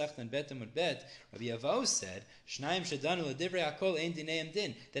earlier in the Masechta and Bet Amud Bet. Rabbi Avo said, Shnayim shedanu l'divrei hakol ein dineim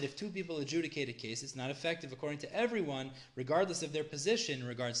din, that if 2 people adjudicate a case, it's not effective according to everyone, regardless of their position in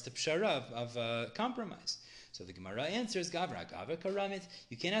regards to pshara, of compromise. So the Gemara answers, Gavra karamit.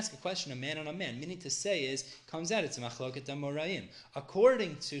 You can't ask a question of man on a man. Meaning to say is, comes out, it's a machloket amoraim.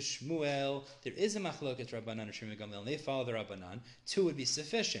 According to Shmuel, there is a machloket Rabbanan or Shmuel Gamliel, and they follow the Rabbanan. 2 would be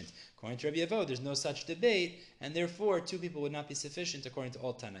sufficient. According to Rabbi Avo, there's no such debate, and therefore 2 people would not be sufficient according to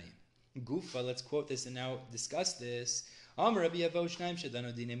all Tanaim. Gufa, let's quote this and now discuss this. If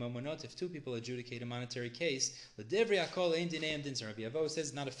 2 people adjudicate a monetary case, Rabbi Avo says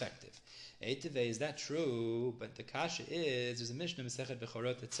it's not effective. Is that true? But the kasha is, there's a Mishnah Masechet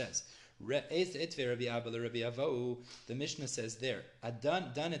Bechorot that says, the Mishnah says there,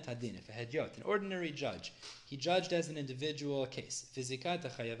 Adan et hadin, if a hedyot, an ordinary judge, he judged as an individual case,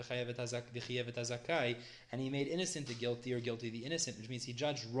 and he made innocent the guilty or guilty the innocent, which means he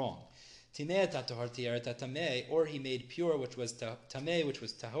judged wrong. Or he made pure, which was tameh, which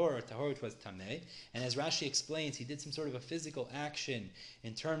was tahor, or tahor, which was tameh. And as Rashi explains, he did some sort of a physical action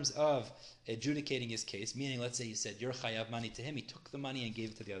in terms of adjudicating his case, meaning, let's say he said, you're chayav money to him, he took the money and gave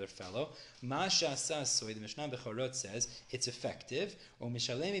it to the other fellow. Masha sasoy, the Mishnah Bechorot says, it's effective, and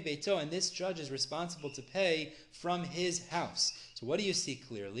this judge is responsible to pay from his house. So what do you see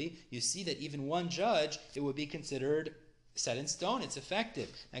clearly? You see that even one judge, it would be considered set in stone, it's effective.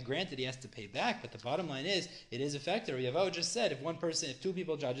 Now granted, he has to pay back, but the bottom line is, it is effective. Yavo just said, if 2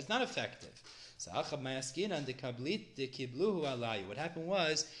 people judge, it's not effective. What happened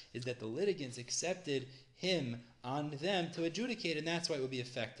is that the litigants accepted him on them to adjudicate, and that's why it would be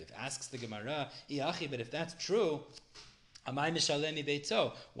effective. Asks the Gemara, but if that's true,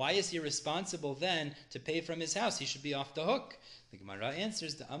 why is he responsible then to pay from his house? He should be off the hook. The Gemara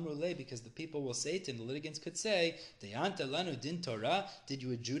answers the Amruleh, because the people will say to him, the litigants could say, Deyanta lanu din Torah, did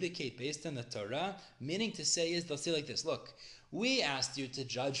you adjudicate based on the Torah? Meaning to say is, they'll say like this, look, we asked you to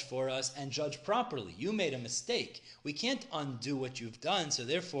judge for us and judge properly. You made a mistake. We can't undo what you've done, so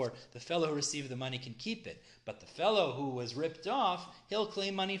therefore the fellow who received the money can keep it. But the fellow who was ripped off, he'll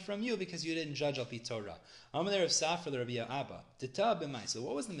claim money from you because you didn't judge al pi Torah. Amalei Rav Safra Rabbi Abba. So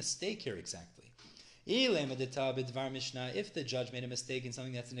what was the mistake here exactly? If the judge made a mistake in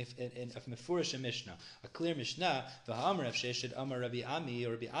something that's a mefurish Mishnah, a clear Mishnah, we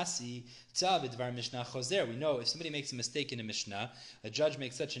know if somebody makes a mistake in a Mishnah, a judge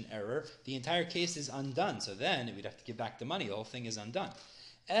makes such an error, the entire case is undone. So then we'd have to give back the money. The whole thing is undone.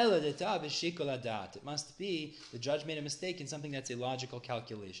 It must be the judge made a mistake in something that's a logical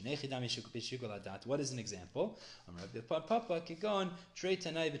calculation. What is an example? There's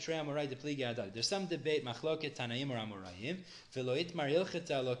some debate, machloket tanaim or amoraim.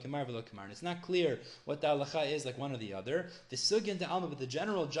 It's not clear what the halacha is, like one or the other. The sugyan de alma, but the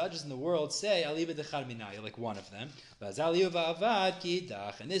general judges in the world say, like one of them.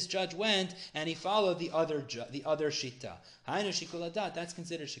 And this judge went and he followed the other shita. That's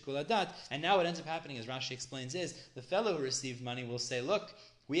considered shikul adat. And now what ends up happening, as Rashi explains, is the fellow who received money will say, look,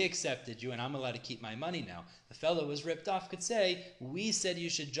 we accepted you and I'm allowed to keep my money now. The fellow who was ripped off could say, we said you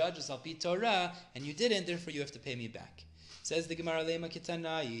should judge us al pi Torah and you didn't, therefore you have to pay me back. Says the Gemara, Lema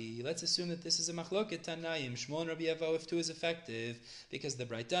Kitanai. Let's assume that this is a machloket Tanaim. Shmuel and Rabbi Avo, if 2 is effective, because the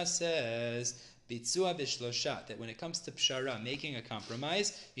Braita says, Bitzua b'shlosha, that when it comes to pshara, making a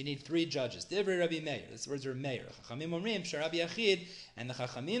compromise, you need 3 judges. Divrei Rabbi Meir, these words are Meir. Chachamim omrim pshara b'yachid, and the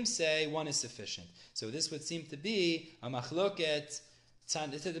Chachamim say 1 is sufficient. So this would seem to be a machloket.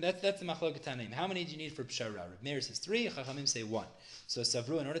 That's the machloket Tanaim. How many do you need for pshara? Rabbi Meir says 3, Chachamim say 1. So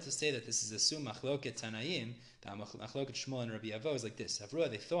Savru, in order to say that this is assumed machloket Tanaim, the machloket Shmuel and Rabbi Avo is like this. Savru,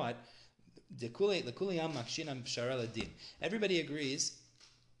 they thought, everybody agrees,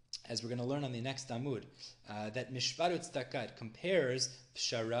 as we're going to learn on the next Amud, that Mishpat Tzedakah compares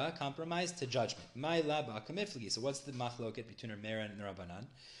pshara, compromise, to judgment. So what's the machloket between Meir and the Rabbanan?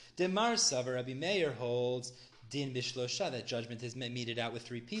 Demar Savar, Rabbi Meir holds din bishlosha, that judgment is meted out with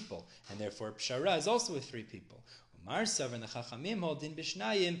 3 people, and therefore pshara is also with 3 people. Umar Savar and the Chachamim hold din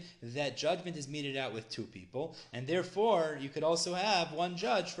bishnayim, that judgment is meted out with 2 people, and therefore you could also have 1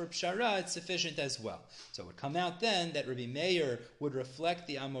 judge for pshara, it's sufficient as well. So it would come out then that Rabbi Meir would reflect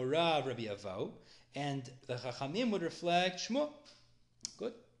the Amorah of Rabbi Avo, and the Chachamim would reflect Shmuel.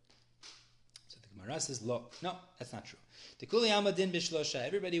 Good. So the Gemara says, no, that's not true.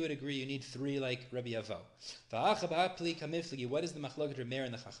 Everybody would agree you need 3 like Rabbi Avo. What is the machloket Rabbi Meir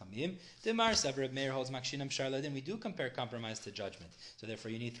and the Chachamim? Rabbi Meir holds makshinam sharladin. We do compare compromise to judgment, so therefore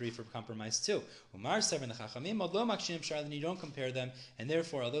you need 3 for compromise too. Umar Savar and the Chachamim, although makshinam sharladin, you don't compare them, and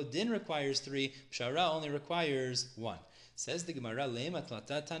therefore although din requires 3, pshara only requires 1. Says the Gemara, Leima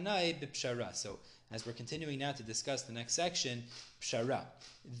tlata tanai b'pshara. So as we're continuing now to discuss the next section, pshara.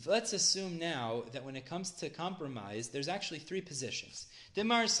 Let's assume now that when it comes to compromise, there's actually three positions.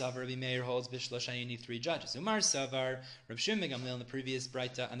 Demar Savar, Rabbi Meir holds Bishlosha, you need three judges. Umar Savar, Rabbi Shimon Gamliel in the previous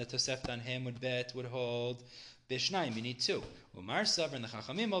Braita and the Tosefta on him would hold Bishnaim, you need two. Umar Savar and the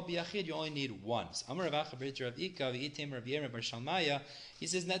Chachamim hold Biyachid, you only need one. So Amar Ravacha B'Rita Rav Ika V'itim Rav Yerim Bar Shalmaya, he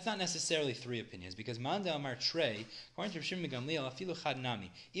says that's not necessarily three opinions because Manda Amar Trey, according to Rav Shimon Gamliel, Afilu Chad Nami,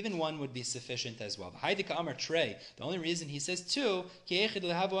 even one would be sufficient as well. Haidika Amar Trey, the only reason he says two, Ki Echid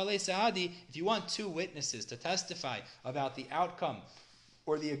Lehavu Alei Sahadi, if you want two witnesses to testify about the outcome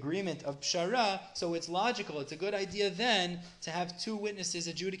or the agreement of pshara, so it's logical, it's a good idea then to have two witnesses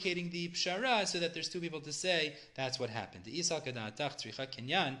adjudicating the pshara so that there's two people to say that's what happened.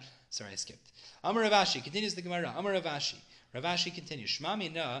 Sorry, I skipped. Amar Ravashi, continues the Gemara. Amar Ravashi. Ravashi continues, Shma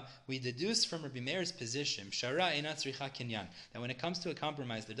Mina, we deduce from Rabbi Meir's position, Pshara Eina Tzricha Kinyan, that when it comes to a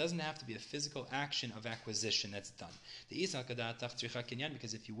compromise, there doesn't have to be a physical action of acquisition that's done. The Isal Kadatach Tzricha Kinyan,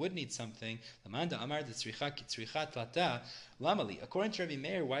 because if you would need something, Lamanda Amar the Tzricha Tlata, Lamali, according to Rabbi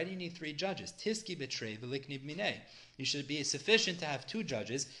Meir, why do you need three judges? Tiski Betrei Veliknib Minei. You should be sufficient to have two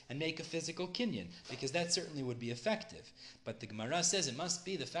judges and make a physical kinyan, because that certainly would be effective. But the Gemara says it must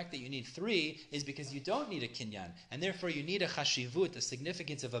be the fact that you need three is because you don't need a kinyan, and therefore you need a chashivut, the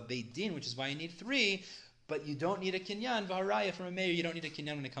significance of a beit din, which is why you need three, but you don't need a kinyan. V'haraya from a mayor, you don't need a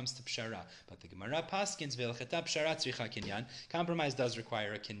kinyan when it comes to pshara. But the Gemara paskins ve'elcheta pshara tzricha kinyan. Compromise does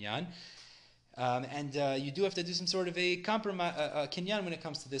require a kinyan. And you do have to do some sort of a compromise, a kinyan when it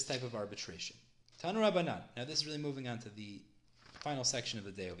comes to this type of arbitration. Tanu Rabbanan. Now this is really moving on to the final section of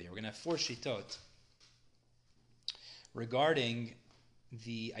the day over here. We're going to have four shitot regarding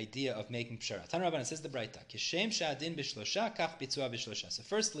the idea of making pshara. Tanu Rabbanan says the Braita, Kishem sha'adin b'shlosha, kach bitzua b'shlosha. So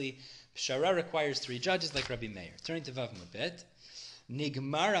firstly, pshara requires three judges like Rabbi Meir. Turning to Vav Mudbet,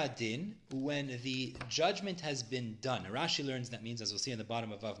 Nigmar din, when the judgment has been done. Rashi learns that means, as we'll see in the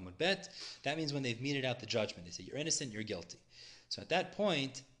bottom of Vav Mudbet, that means when they've meted out the judgment. They say, you're innocent, you're guilty. So at that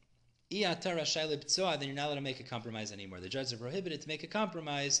point, then you're not allowed to make a compromise anymore. The judges are prohibited to make a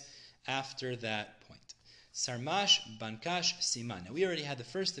compromise after that point. Sarmash, Bankash, Siman. Now we already had the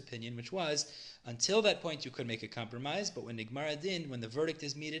first opinion, which was, until that point you could make a compromise, but when Nigmar din, when the verdict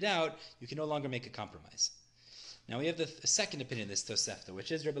is meted out, you can no longer make a compromise. Now we have the second opinion, this Tosefta,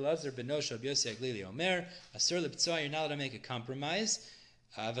 which is Rabbi Lazar ben Nosha Yossi Aglili Omer, Asur L'Ptzoa, you're not allowed to make a compromise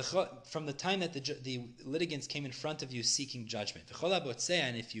from the time that the litigants came in front of you seeking judgment.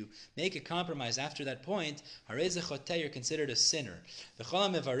 And if you make a compromise after that point, you're considered a sinner.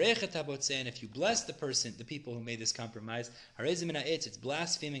 And if you bless the person, the people who made this compromise, it's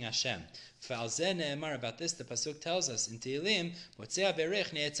blaspheming Hashem. About this, the Pasuk tells us in Tehillim,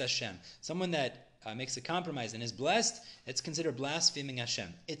 someone that makes a compromise and is blessed, it's considered blaspheming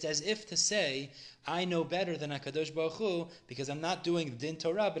Hashem. It's as if to say, I know better than HaKadosh Baruch Hu because I'm not doing the Din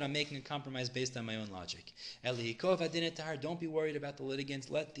Torah, but I'm making a compromise based on my own logic. Don't be worried about the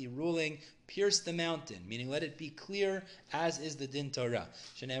litigants. Let the ruling pierce the mountain, meaning let it be clear as is the Din Torah.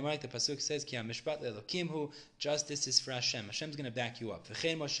 Like the Pasuk says, Ki HaMishpat le'Elokim hu, justice is for Hashem. Hashem's going to back you up.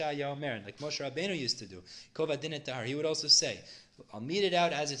 V'chein Moshe Yaomer, like Moshe Rabbeinu used to do. He would also say, I'll meet it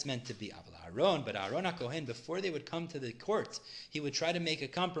out as it's meant to be. But Aaron HaKohen, before they would come to the court, he would try to make a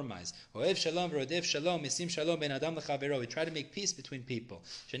compromise. Oev shalom v'rodev shalom, misim shalom ben adam l'chavero. He'd try to make peace between people.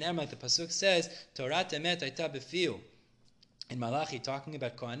 Like the Pasuk says, Torah emet hayta b'fiu. In Malachi, talking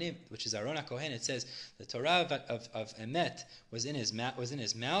about Kohanim, which is Aaron HaKohen, it says the Torah of Emet was in his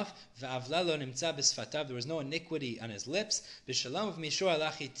mouth. V'avla lo nimtza b'sfatav. There was no iniquity on his lips. B'shalom v'mishur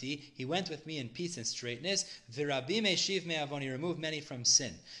alach iti. He went with me in peace and straightness. V'rabim eshiv me'avon. He removed many from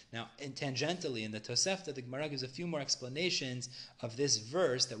sin. Now, tangentially, in the Tosefta, the Gemara gives a few more explanations of this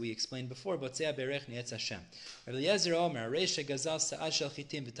verse that we explained before. Botzea berech ni'etz Hashem. Rabbi Eliezer Omer, Reisha gazal sa'ah shel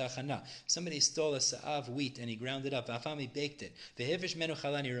chitim v'tachana. Somebody stole a sa'ah of wheat and he ground it up. V'afami baked it. Vehivish menu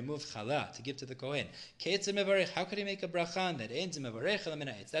chala, and he removed chala to give to the Kohen. Ke'etzem mevarech. How could he make a bracha on that? Einzem mevarech el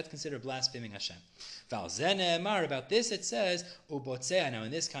mina'etz. That's considered blaspheming Hashem. V'al Emar, about this it says ubotzea. Now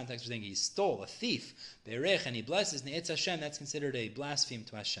in this context, we're saying he stole, a thief. Berech, and he blesses ne'etz Hashem. That's considered a blaspheme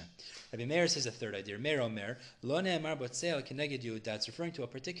to Hashem. Rabbi Meir says a third idea. Meir Omer, lo ne'emar botzea keneged Yehuda. It's referring to a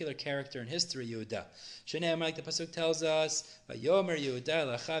particular character in history, Yehuda. Shene'emar, like the pasuk tells us, Vayomer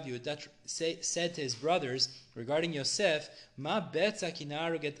Yehuda lachav. Yehuda said to his brothers regarding Yosef, Ma betza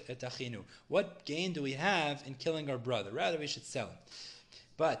kinaru et achinu. What gain do we have in killing our brother? Rather, we should sell him.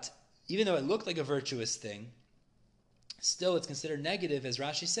 But even though it looked like a virtuous thing, still it's considered negative, as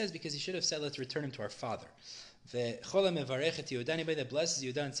Rashi says, because he should have said, let's return him to our father. Anybody that blesses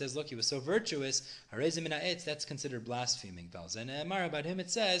Yehuda and says, look, he was so virtuous, that's considered blaspheming. About him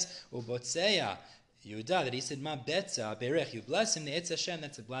it says, Yehuda, that he said, Ma betza berech, you bless him, the Eitz Hashem,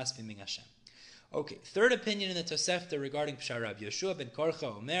 that's a blaspheming Hashem. Okay, third opinion in the Tosefta regarding Pshara. Yeshua ben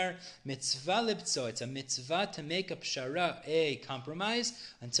Korcha Omer, mitzvah libtzo. It's a mitzvah to make a Pshara, a compromise,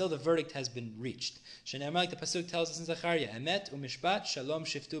 until the verdict has been reached. Shene'emar, like the Pasuk tells us in Zechariah, Emet u'mishpat shalom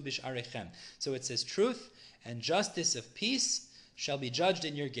shiftu b'sharechem. So it says truth and justice of peace shall be judged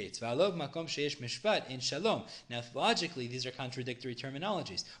in your gates. V'alog makom sheyesh mishpat in shalom. Now, logically, these are contradictory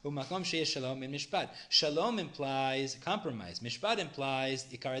terminologies. U'makom sheyesh shalom in mishpat. Shalom implies compromise. Mishpat implies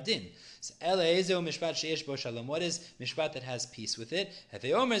ikar adin. So, ele'ezo mishpat sheyesh bo shalom. What is mishpat that has peace with it?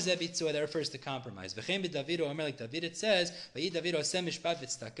 Heve'omer ze bitzua, that refers to compromise. V'chein b'David omer, like David it says, v'yi David oseh mishpat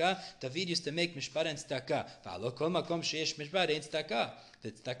v'tztaka. David used to make mishpat and tztaka. V'alog kol makom sheyesh mishpat ein tztaka. The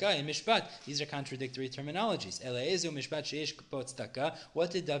tztaka and mishpat, these are contradictory terminologies. Ele'ezu mishpat sheyesh po tztaka.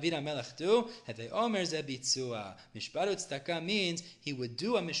 What did David HaMelech do? Heve'omer ze bitzua. Mishpat tztaka means he would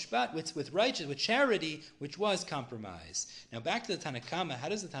do a mishpat with righteous, with charity, which was compromise. Now back to the Tanakama. How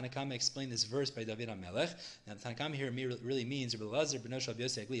does the Tanakama explain this verse by David HaMelech? Now the Tanakama here really means Rabbi Elazar ben Oshel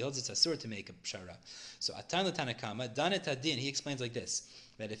Yosef Agli holds it's asur to make a pshara. So Atan the Tanakama, Danet Adin, he explains like this: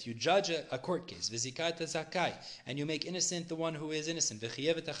 that if you judge a court case, v'zikat zakai, and you make innocent the one who is innocent,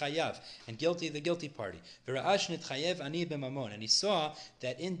 v'chiyev chayav, and guilty the guilty party, v'ra'ash nitchayev ani b'mamon, and he saw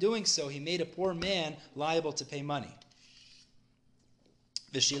that in doing so he made a poor man liable to pay money.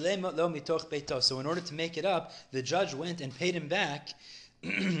 V'shilem lo mitoch beito. So in order to make it up, the judge went and paid him back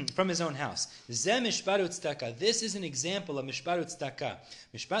from his own house. This is an example of mishpat tztaka.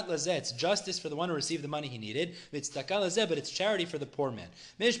 Mishpat lazeh, it's justice for the one who received the money he needed. Tztaka lazeh, but it's charity for the poor man.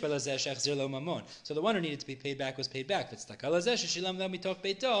 Mishpat lazeh shechzir lo mamon. So the one who needed to be paid back was paid back. Tztaka lazeh sheshilam lo mitoch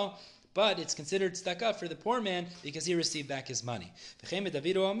beito. But it's considered tzedakah for the poor man because he received back his money. So he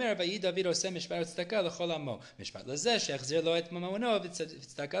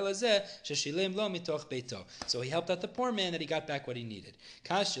helped out the poor man that he got back what he needed.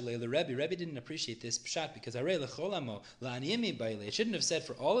 Rebbe didn't appreciate this pshat because it shouldn't have said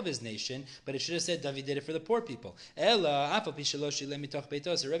for all of his nation, but it should have said David did it for the poor people. So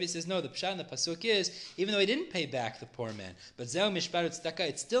Rebbe says no, the pshat in the pasuk is even though he didn't pay back the poor man, but it's still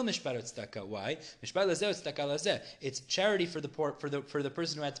mishpat tzedakah. Why? Mishpat lazeh tzedakah lazeh. It's charity for the poor, for the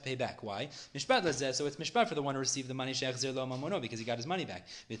person who had to pay back. Why? Mishpat lazeh. So it's mishpat for the one who received the money she'achzir lo mamono because he got his money back.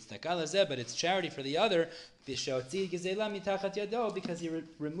 Tzedakah lazeh, but it's charity for the other because he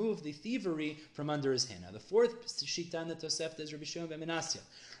removed the thievery from under his hand. Now the fourth shita in the Tosefta is Rabbi Shimon ben Menasya.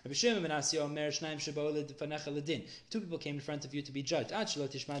 Rabbi Shimon ben Menasya omer shnayim sheba'u lefanecha ledin. Two people came in front of you to be judged. Ad shelo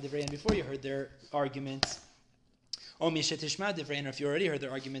tishma divrei, and before you heard their arguments. Or if you already heard their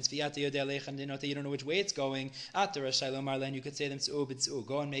arguments, you don't know which way it's going, you could say them,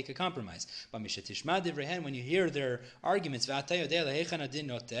 go and make a compromise. But when you hear their arguments,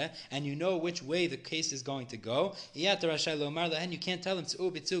 and you know which way the case is going to go, you can't tell them,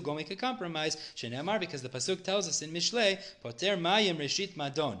 go make a compromise, because the Pasuk tells us in Mishlei,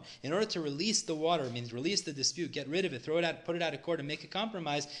 in order to release the water, means release the dispute, get rid of it, throw it out, put it out of court, and make a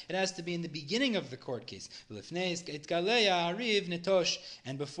compromise, it has to be in the beginning of the court case.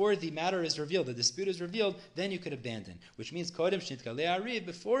 And before the matter is revealed, the dispute is revealed, then you could abandon. Which means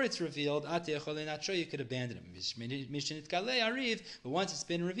before it's revealed, you could abandon him. But once it's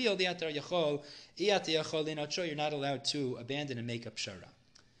been revealed, you're not allowed to abandon and make up pshara.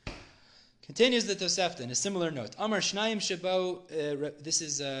 Continues the Tosefta in a similar note. Amar Shnayim Shebo, this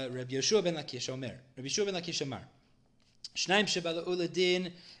is Rabbi Yeshua ben Lakish Omer. Rabbi Yeshua ben Lakish Amar. Shnaim sheba'u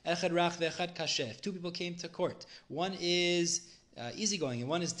ledin, echad rach ve'echad kasheh. If two people came to court, one is easygoing and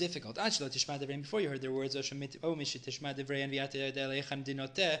one is difficult. Before you heard their words, you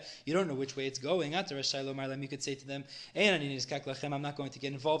don't know which way it's going. You could say to them, I'm not going to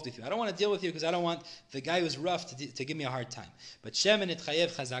get involved with you. I don't want to deal with you because I don't want the guy who's rough to give me a hard time. But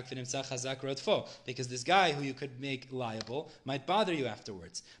because this guy who you could make liable might bother you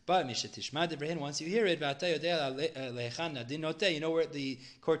afterwards. But once you hear it, you know where the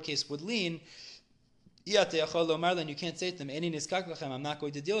court case would lean. You can't say to them, I'm not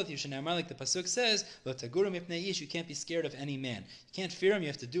going to deal with you. Like the Pasuk says, you can't be scared of any man. You can't fear him, you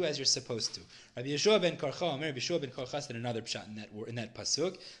have to do as you're supposed to. Rabbi Yeshua ben Korcha said another pshat in that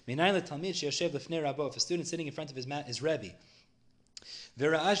Pasuk. If a student sitting in front of his Rebbe,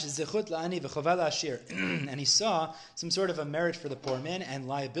 and he saw some sort of a merit for the poor man and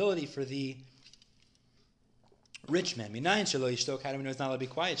liability for the rich man. How do we know he's not allowed to be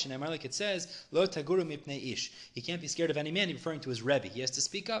quiet? Like it says, Lo taguru mipnei ish. He can't be scared of any man. He's referring to his Rebbe. He has to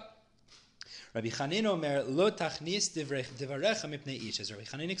speak up. Rabbi Chanin omer lo tachnis divarecha mipnei ish. As Rabbi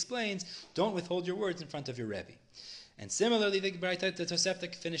Chanin explains, don't withhold your words in front of your Rebbe. And similarly, the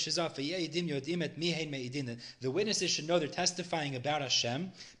Tosefta finishes off, the witnesses should know they're testifying about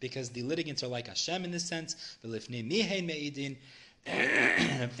Hashem, because the litigants are like Hashem in this sense. In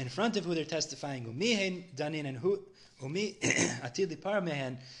front of who they're testifying, danin, and who atid lipar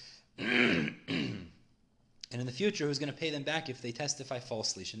mehen. And in the future, who's going to pay them back if they testify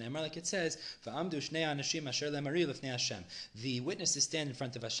falsely? Shneimar, like it says, the witnesses stand in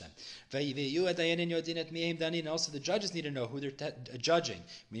front of Hashem. And also the judges need to know who they're judging,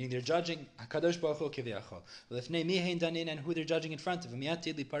 meaning they're judging HaKadosh Baruch Hu kiviyachol. And who they're judging in front of him.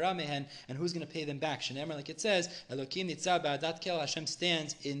 And who's going to pay them back? Shneimar, like it says, Hashem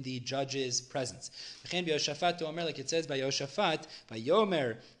stands in the judge's presence. Like it says by Yoshaphat, by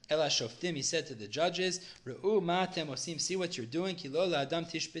Yomer, Ela Shoftim, he said to the judges, Re'u ma'atem osim, see what you're doing, ki lo la'adam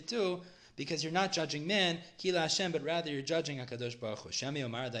tishpetu, because you're not judging man, ki la'Hashem, but rather you're judging HaKadosh Baruch Hu. Shemi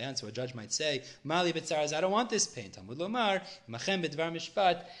Omar Dayan, so a judge might say, Mali b'tzaraz, I don't want this pain. Talmud Lomar, Machem b'dvar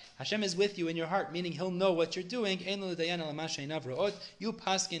mishpat, Hashem is with you in your heart, meaning He'll know what you're doing. Ein lo dayan ala ma she'einav ro'ot, you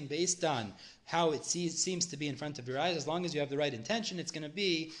paskin based on how it seems to be in front of your eyes. As long as you have the right intention, it's going to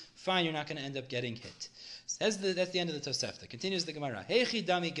be fine. You're not going to end up getting hit. That's the end of the Tosefta. Continues the Gemara. Heichi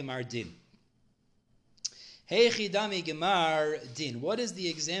dami gemar din. Heichi dami gemar din. What is the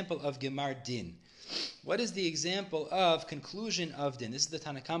example of gemar din? What is the example of conclusion of din? This is the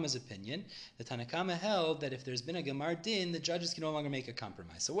Tanakama's opinion. The Tanakama held that if there's been a gemar din, the judges can no longer make a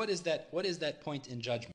compromise. So what is that point in judgment?